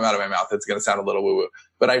going to come out of my mouth, it's going to sound a little woo-woo.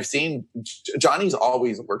 But I've seen Johnny's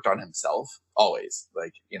always worked on himself, always.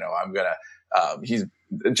 Like, he's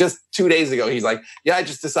just 2 days ago, he's like, yeah, I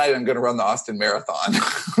just decided I'm going to run the Austin Marathon,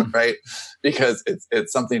 right? Because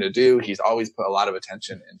it's something to do. He's always put a lot of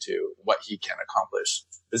attention into what he can accomplish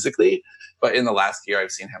physically. But in the last year,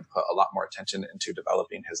 I've seen him put a lot more attention into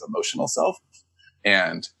developing his emotional self.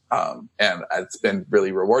 And it's been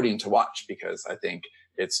really rewarding to watch because I think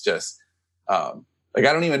it's just, I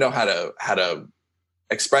don't even know how to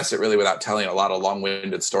express it really without telling a lot of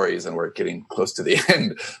long-winded stories, and we're getting close to the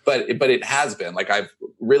end. But it has been like I've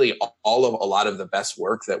really a lot of the best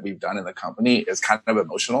work that we've done in the company is kind of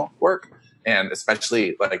emotional work. And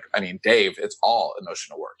especially Dave, it's all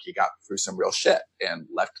emotional work. He got through some real shit and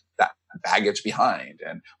left that baggage behind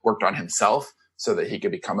and worked on himself so that he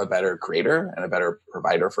could become a better creator and a better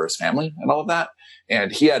provider for his family and all of that.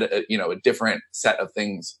 And he had a different set of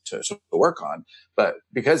things to work on. But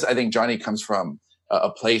because I think Johnny comes from a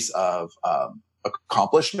place of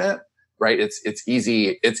accomplishment, right? It's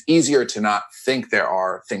easier to not think there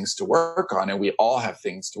are things to work on, and we all have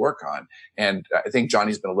things to work on. And I think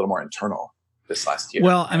Johnny's been a little more internal this last year.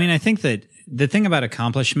 Well, I mean, I think that the thing about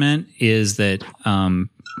accomplishment is that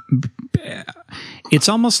it's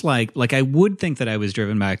almost like I would think that I was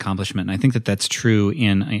driven by accomplishment, and I think that that's true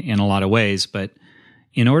in a lot of ways. But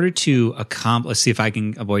in order to accomplish, let's see if I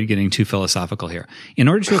can avoid getting too philosophical here. In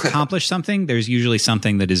order to accomplish something, there's usually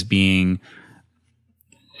something that is being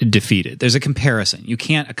defeated. There's a comparison. You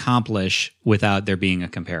can't accomplish without there being a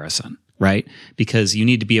comparison, right? Because you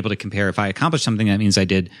need to be able to compare. If I accomplish something, that means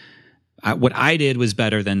what I did was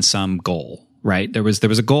better than some goal, right? There was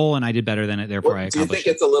a goal and I did better than it. Therefore, I accomplished. Do you think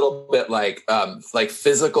it's a little bit like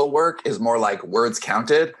physical work is more like words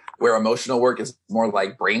counted, where emotional work is more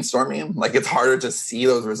like brainstorming? Like it's harder to see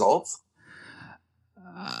those results?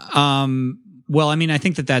 Well, I mean, I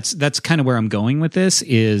think that's kind of where I'm going with this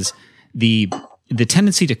is the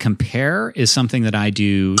tendency to compare is something that I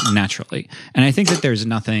do naturally. And I think that there's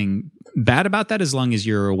nothing bad about that as long as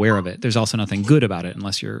you're aware of it. There's also nothing good about it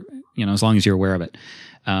unless you're, as long as you're aware of it.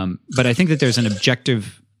 But I think that there's an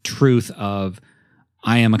objective truth of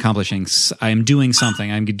I am doing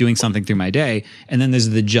something through my day. And then there's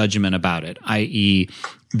the judgment about it, i.e.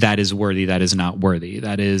 that is worthy, that is not worthy.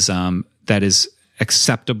 That is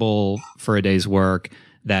acceptable for a day's work.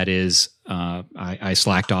 That is, I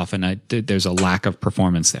slacked off and there's a lack of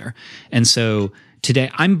performance there. And so today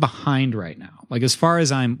I'm behind right now. Like as far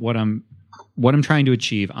as what I'm trying to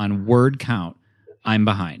achieve on word count, I'm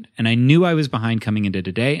behind. And I knew I was behind coming into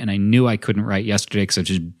today, and I knew I couldn't write yesterday because I was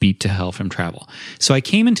just beat to hell from travel. So I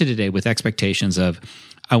came into today with expectations of,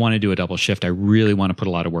 I want to do a double shift. I really want to put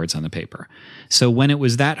a lot of words on the paper. So when it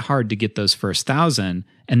was that hard to get those first 1,000,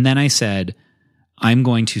 and then I said, I'm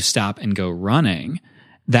going to stop and go running,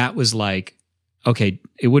 that was like, okay,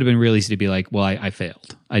 it would have been really easy to be like, well, I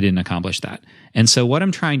failed. I didn't accomplish that. And so what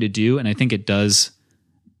I'm trying to do, and I think it does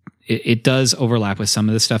overlap with some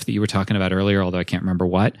of the stuff that you were talking about earlier, although I can't remember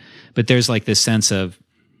what, but there's like this sense of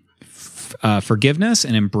forgiveness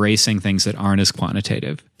and embracing things that aren't as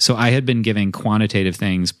quantitative. So I had been giving quantitative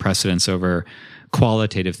things precedence over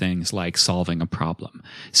qualitative things like solving a problem.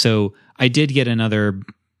 So I did get another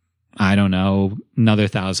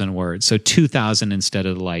 1,000 words. So 2,000 instead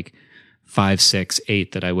of like 5, 6,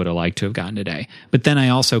 8 that I would have liked to have gotten today. But then I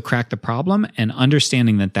also cracked the problem, and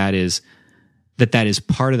understanding that is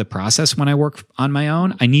part of the process when I work on my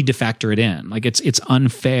own, I need to factor it in. Like it's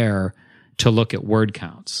unfair to look at word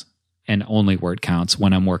counts and only word counts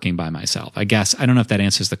when I'm working by myself. I guess, I don't know if that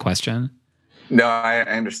answers the question. No, I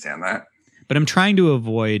understand that. But I'm trying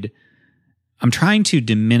to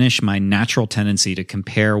diminish my natural tendency to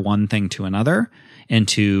compare one thing to another and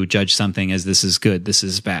to judge something as this is good, this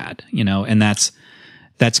is bad, and that's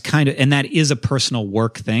kind of, and that is a personal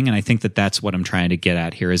work thing. And I think that that's what I'm trying to get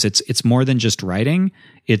at here is it's more than just writing.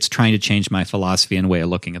 It's trying to change my philosophy and way of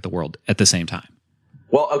looking at the world at the same time.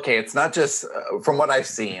 Well, okay. It's not just from what I've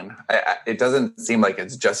seen, it doesn't seem like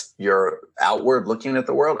it's just your outward looking at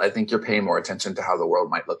the world. I think you're paying more attention to how the world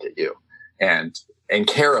might look at you and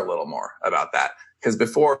care a little more about that. Because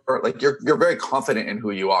before, like you're very confident in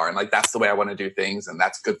who you are, and like that's the way I want to do things, and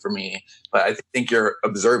that's good for me. But I think you're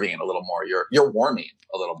observing a little more. You're warming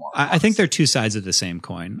a little more. I think they're two sides of the same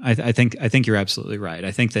coin. I think you're absolutely right.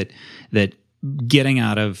 I think that getting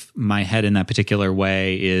out of my head in that particular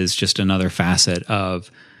way is just another facet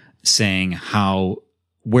of saying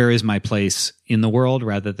where is my place in the world,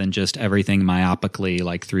 rather than just everything myopically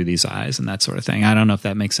like through these eyes and that sort of thing. I don't know if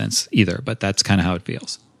that makes sense either, but that's kind of how it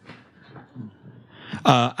feels.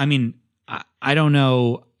 I don't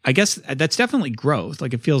know. I guess that's definitely growth.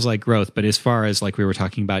 Like it feels like growth, but as far as like we were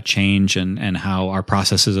talking about change and how our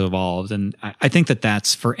processes evolved. And I think that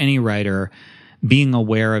that's for any writer, being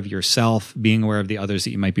aware of yourself, being aware of the others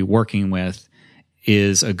that you might be working with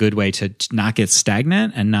is a good way to not get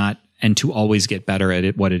stagnant and to always get better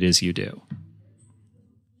at what it is you do.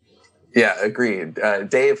 Yeah, agreed.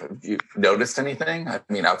 Dave, have you noticed anything? I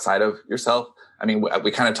mean, outside of yourself? I mean, we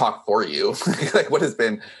kind of talk for you. Like, what has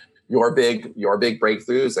been your big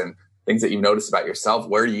breakthroughs and things that you've noticed about yourself?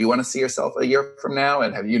 Where do you want to see yourself a year from now?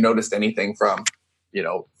 And have you noticed anything from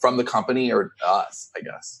from the company or us, I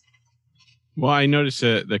guess. Well, I noticed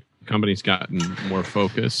that the company's gotten more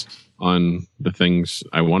focused on the things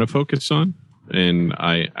I want to focus on, and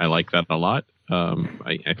I like that a lot.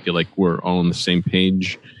 I feel like we're all on the same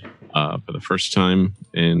page for the first time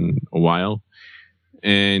in a while.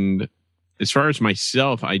 And as far as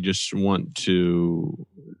myself, I just want to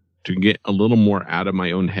get a little more out of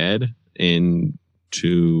my own head and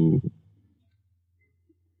to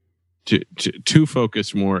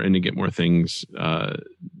focus more and to get more things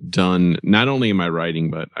done. Not only in my writing,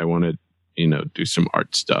 but I want to, do some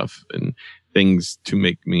art stuff and things to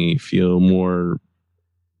make me feel more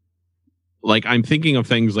like I'm thinking of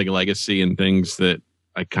things like legacy and things that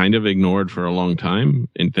I kind of ignored for a long time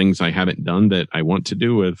and things I haven't done that I want to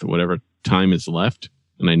do with whatever time is left.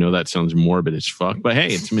 And I know that sounds morbid as fuck, but hey,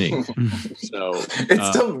 it's me. So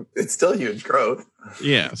it's still huge growth.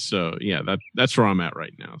 Yeah. So yeah, that's where I'm at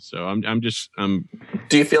right now. So I'm.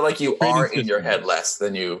 Do you feel like you are in your head less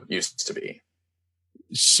than you used to be?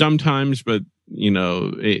 Sometimes, but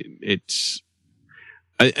it's.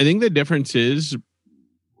 I think the difference is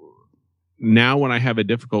now when I have a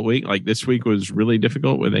difficult week, like this week was really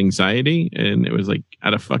difficult with anxiety, and it was like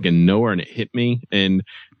out of fucking nowhere, and it hit me, and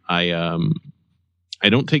I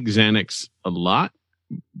don't take Xanax a lot,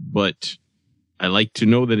 but I like to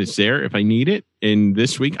know that it's there if I need it. And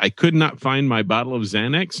this week I could not find my bottle of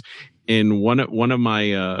Xanax. And one of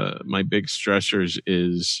my big stressors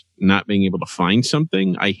is not being able to find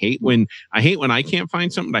something. I hate when I can't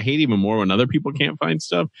find something. I hate even more when other people can't find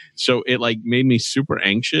stuff. So it like made me super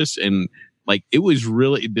anxious, and like it was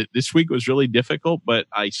really, this week was really difficult, but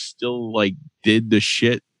I still like did the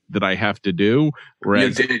shit that I have to do.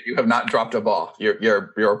 Whereas, you did. You have not dropped a ball.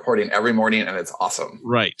 You're reporting every morning, and it's awesome.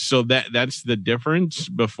 Right. So that's the difference.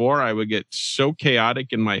 Before I would get so chaotic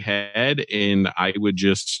in my head, and I would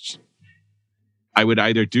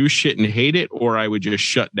either do shit and hate it, or I would just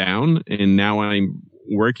shut down. And now I'm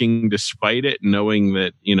working despite it, knowing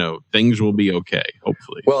that, things will be okay,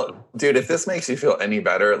 hopefully. Well, dude, if this makes you feel any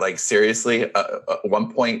better, like seriously,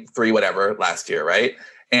 1.3 whatever last year, right?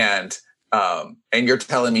 And you're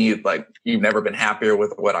telling me like you've never been happier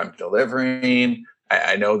with what I'm delivering.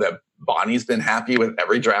 I know that Bonnie's been happy with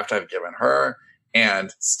every draft I've given her,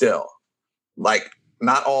 and still, like,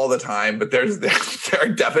 not all the time, but there are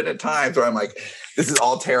definite times where I'm like, this is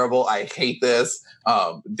all terrible. I hate this.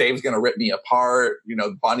 Dave's going to rip me apart.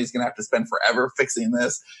 Bonnie's going to have to spend forever fixing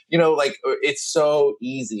this. Like it's so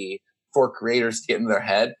easy for creators to get in their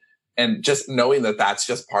head, and just knowing that that's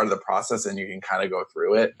just part of the process and you can kind of go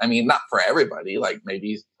through it. I mean, not for everybody, like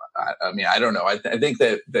maybe, I don't know. I think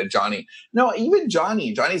that even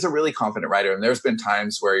Johnny's a really confident writer. And there's been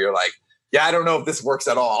times where you're like, yeah, I don't know if this works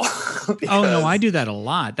at all. Oh, no, I do that a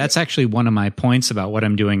lot. That's actually one of my points about what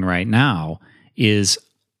I'm doing right now is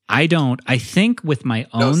I think with my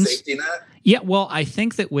own... No safety net? Yeah, well, I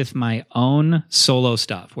think that with my own solo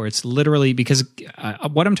stuff, where it's literally... Because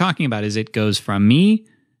what I'm talking about is it goes from me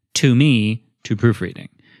to proofreading.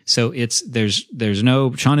 So there's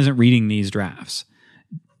no... Sean isn't reading these drafts.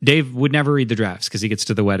 Dave would never read the drafts because he gets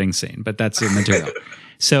to the wedding scene, but that's the material.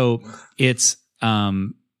 So it's...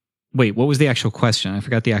 Wait, what was the actual question? I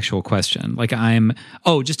forgot the actual question. Like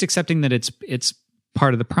just accepting that it's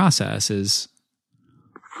part of the process is,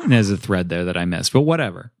 there's a thread there that I missed, but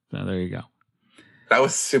whatever. So there you go. That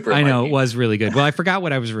was super. I know, it was really good. Well, I forgot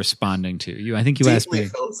what I was responding to. I think you asked me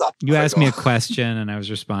a question and I was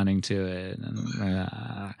responding to it.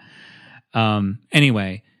 And,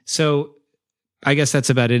 anyway, so I guess that's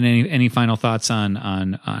about it. Any final thoughts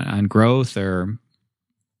on growth or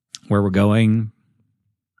where we're going?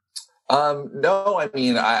 No, I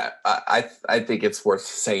mean, I think it's worth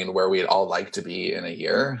saying where we'd all like to be in a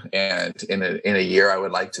year, and in a year, I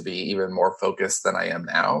would like to be even more focused than I am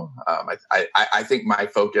now. I think my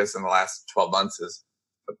focus in the last 12 months is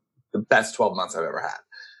the best 12 months I've ever had.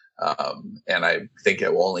 And I think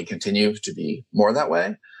it will only continue to be more that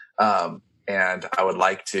way. And I would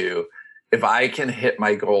like to, if I can hit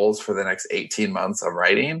my goals for the next 18 months of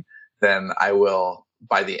writing, then I will,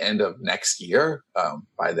 by the end of next year,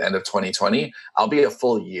 by the end of 2020, I'll be a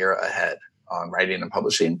full year ahead on writing and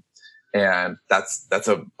publishing. And that's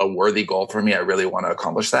a worthy goal for me. I really want to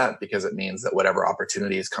accomplish that because it means that whatever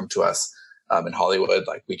opportunities come to us in Hollywood,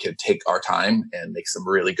 like we could take our time and make some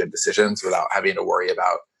really good decisions without having to worry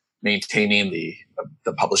about maintaining the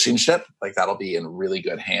publishing ship. Like that'll be in really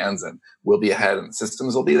good hands and we'll be ahead and the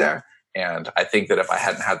systems will be there. And I think that if I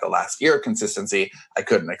hadn't had the last year consistency, I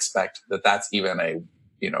couldn't expect that that's even a,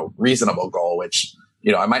 reasonable goal, which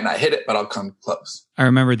I might not hit it, but I'll come close. I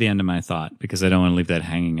remember the end of my thought because I don't want to leave that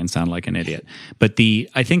hanging and sound like an idiot. But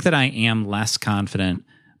I think that I am less confident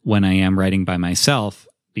when I am writing by myself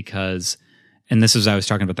because, and this is, I was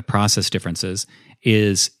talking about the process differences,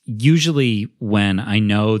 is usually when I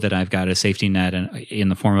know that I've got a safety net in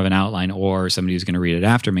the form of an outline or somebody who's going to read it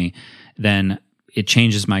after me, then it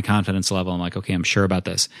changes my confidence level. I'm like, okay, I'm sure about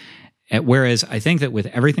this. Whereas I think that with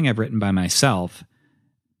everything I've written by myself,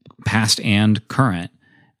 past and current,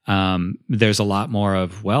 there's a lot more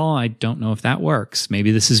of, well, I don't know if that works.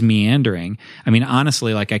 Maybe this is meandering. I mean,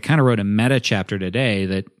 honestly, like I kind of wrote a meta chapter today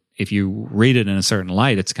that if you read it in a certain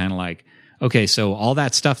light, it's kind of like, okay, so all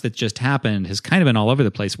that stuff that just happened has kind of been all over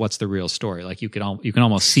the place. What's the real story? Like you can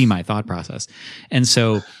almost see my thought process. And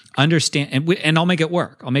so understand, and I'll make it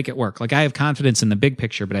work. Like I have confidence in the big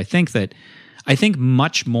picture, but I think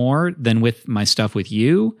much more than with my stuff with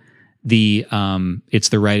you, it's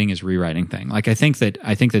the writing is rewriting thing. Like I think that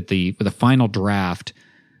the final draft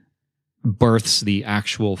births the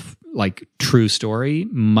actual like true story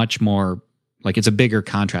much more. Like it's a bigger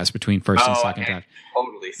contrast between first and second draft.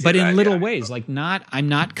 Totally see but in that, little ways, like I'm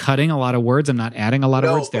not cutting a lot of words. I'm not adding a lot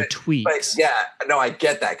of words. They're tweaks. But I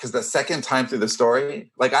get that because the second time through the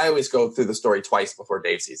story, like I always go through the story twice before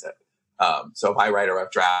Dave sees it. So if I write a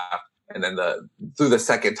rough draft and then through the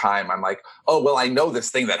second time, I'm like, oh, well, I know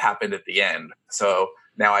this thing that happened at the end. So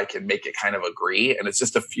now I can make it kind of agree. And it's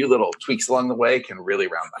just a few little tweaks along the way can really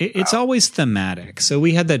round that out. It's always thematic. So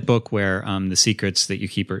we had that book where the secrets that you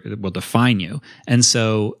keep will define you. And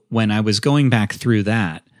so when I was going back through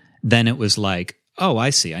that, then it was like, oh, I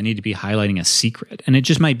see. I need to be highlighting a secret. And it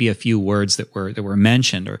just might be a few words that were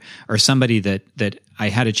mentioned or somebody that I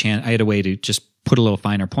had a way to just put a little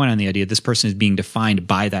finer point on the idea this person is being defined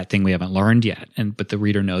by that thing we haven't learned yet, but the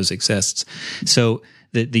reader knows exists. So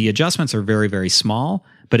the adjustments are very, very small,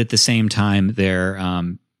 but at the same time, they're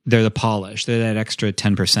the polish. They're that extra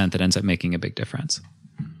 10% that ends up making a big difference.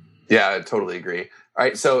 Yeah, I totally agree. All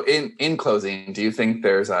right. So in closing, do you think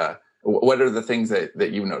what are the things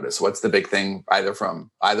that you notice? What's the big thing either from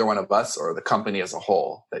either one of us or the company as a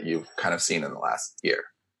whole that you've kind of seen in the last year?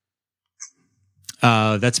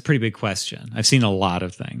 That's a pretty big question. I've seen a lot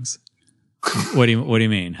of things. What do you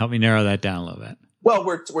mean? Help me narrow that down a little bit. Well,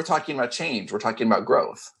 we're talking about change. We're talking about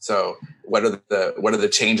growth. So what are the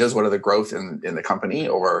changes? What are the growth in the company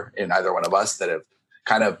or in either one of us that have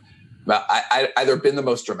kind of either been the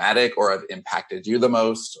most dramatic or have impacted you the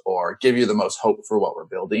most or give you the most hope for what we're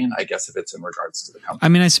building? I guess if it's in regards to the company. I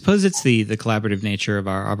mean, I suppose it's the collaborative nature of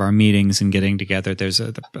our meetings and getting together. There's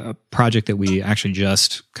a project that we actually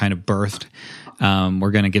just kind of birthed.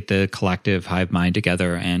 We're going to get the collective hive mind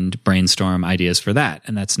together and brainstorm ideas for that.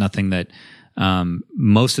 And that's nothing that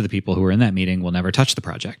most of the people who are in that meeting will never touch the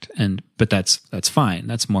project. But that's fine.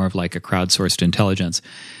 That's more of like a crowdsourced intelligence.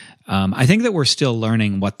 I think that we're still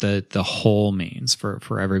learning what the whole means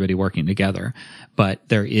for everybody working together. But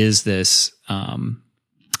there is this,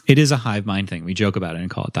 it is a hive mind thing. We joke about it and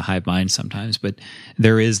call it the hive mind sometimes, but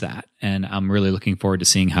there is that. And I'm really looking forward to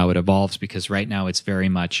seeing how it evolves because right now it's very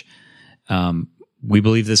much, we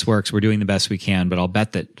believe this works. We're doing the best we can, but I'll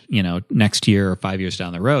bet that, next year or 5 years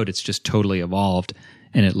down the road, it's just totally evolved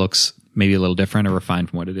and it looks maybe a little different or refined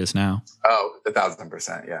from what it is now. Oh,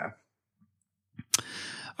 1,000%. Yeah.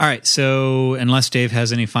 All right. So unless Dave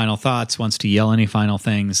has any final thoughts, wants to yell any final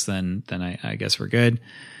things, then I guess we're good.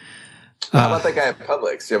 How about that guy at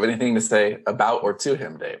Publix? Do you have anything to say about or to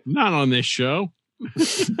him, Dave? Not on this show.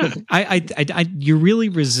 You're really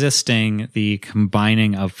resisting the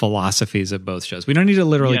combining of philosophies of both shows. We don't need to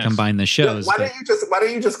literally combine the shows. Why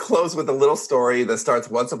don't you just close with a little story that starts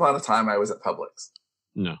once upon a time I was at Publix?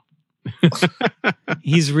 No.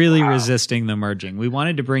 He's really resisting the merging. We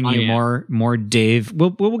wanted to bring you more Dave.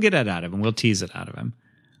 We'll get it out of him. We'll tease it out of him.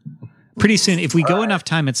 Pretty soon, if we go enough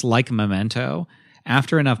time, it's like Memento.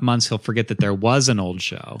 After enough months, he'll forget that there was an old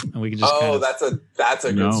show, and we can just. That's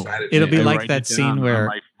a good strategy. It'll be like that scene where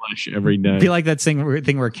every day. Be like that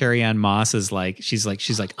thing where Carrie Ann Moss is like, she's like,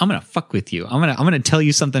 I'm gonna fuck with you. I'm gonna tell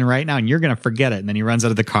you something right now, and you're gonna forget it. And then he runs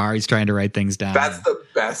out of the car. He's trying to write things down. That's the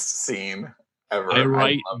best scene ever. I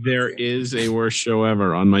write there is a worst show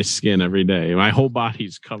ever on my skin every day. My whole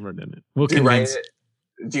body's covered in it.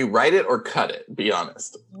 Do you write it or cut it? Be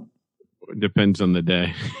honest. It depends on the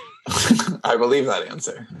day. I believe that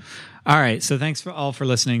answer. All right. So thanks for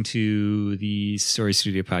listening to the Story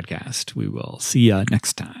Studio podcast. We will see you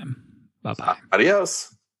next time. Bye-bye.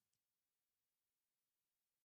 Adios.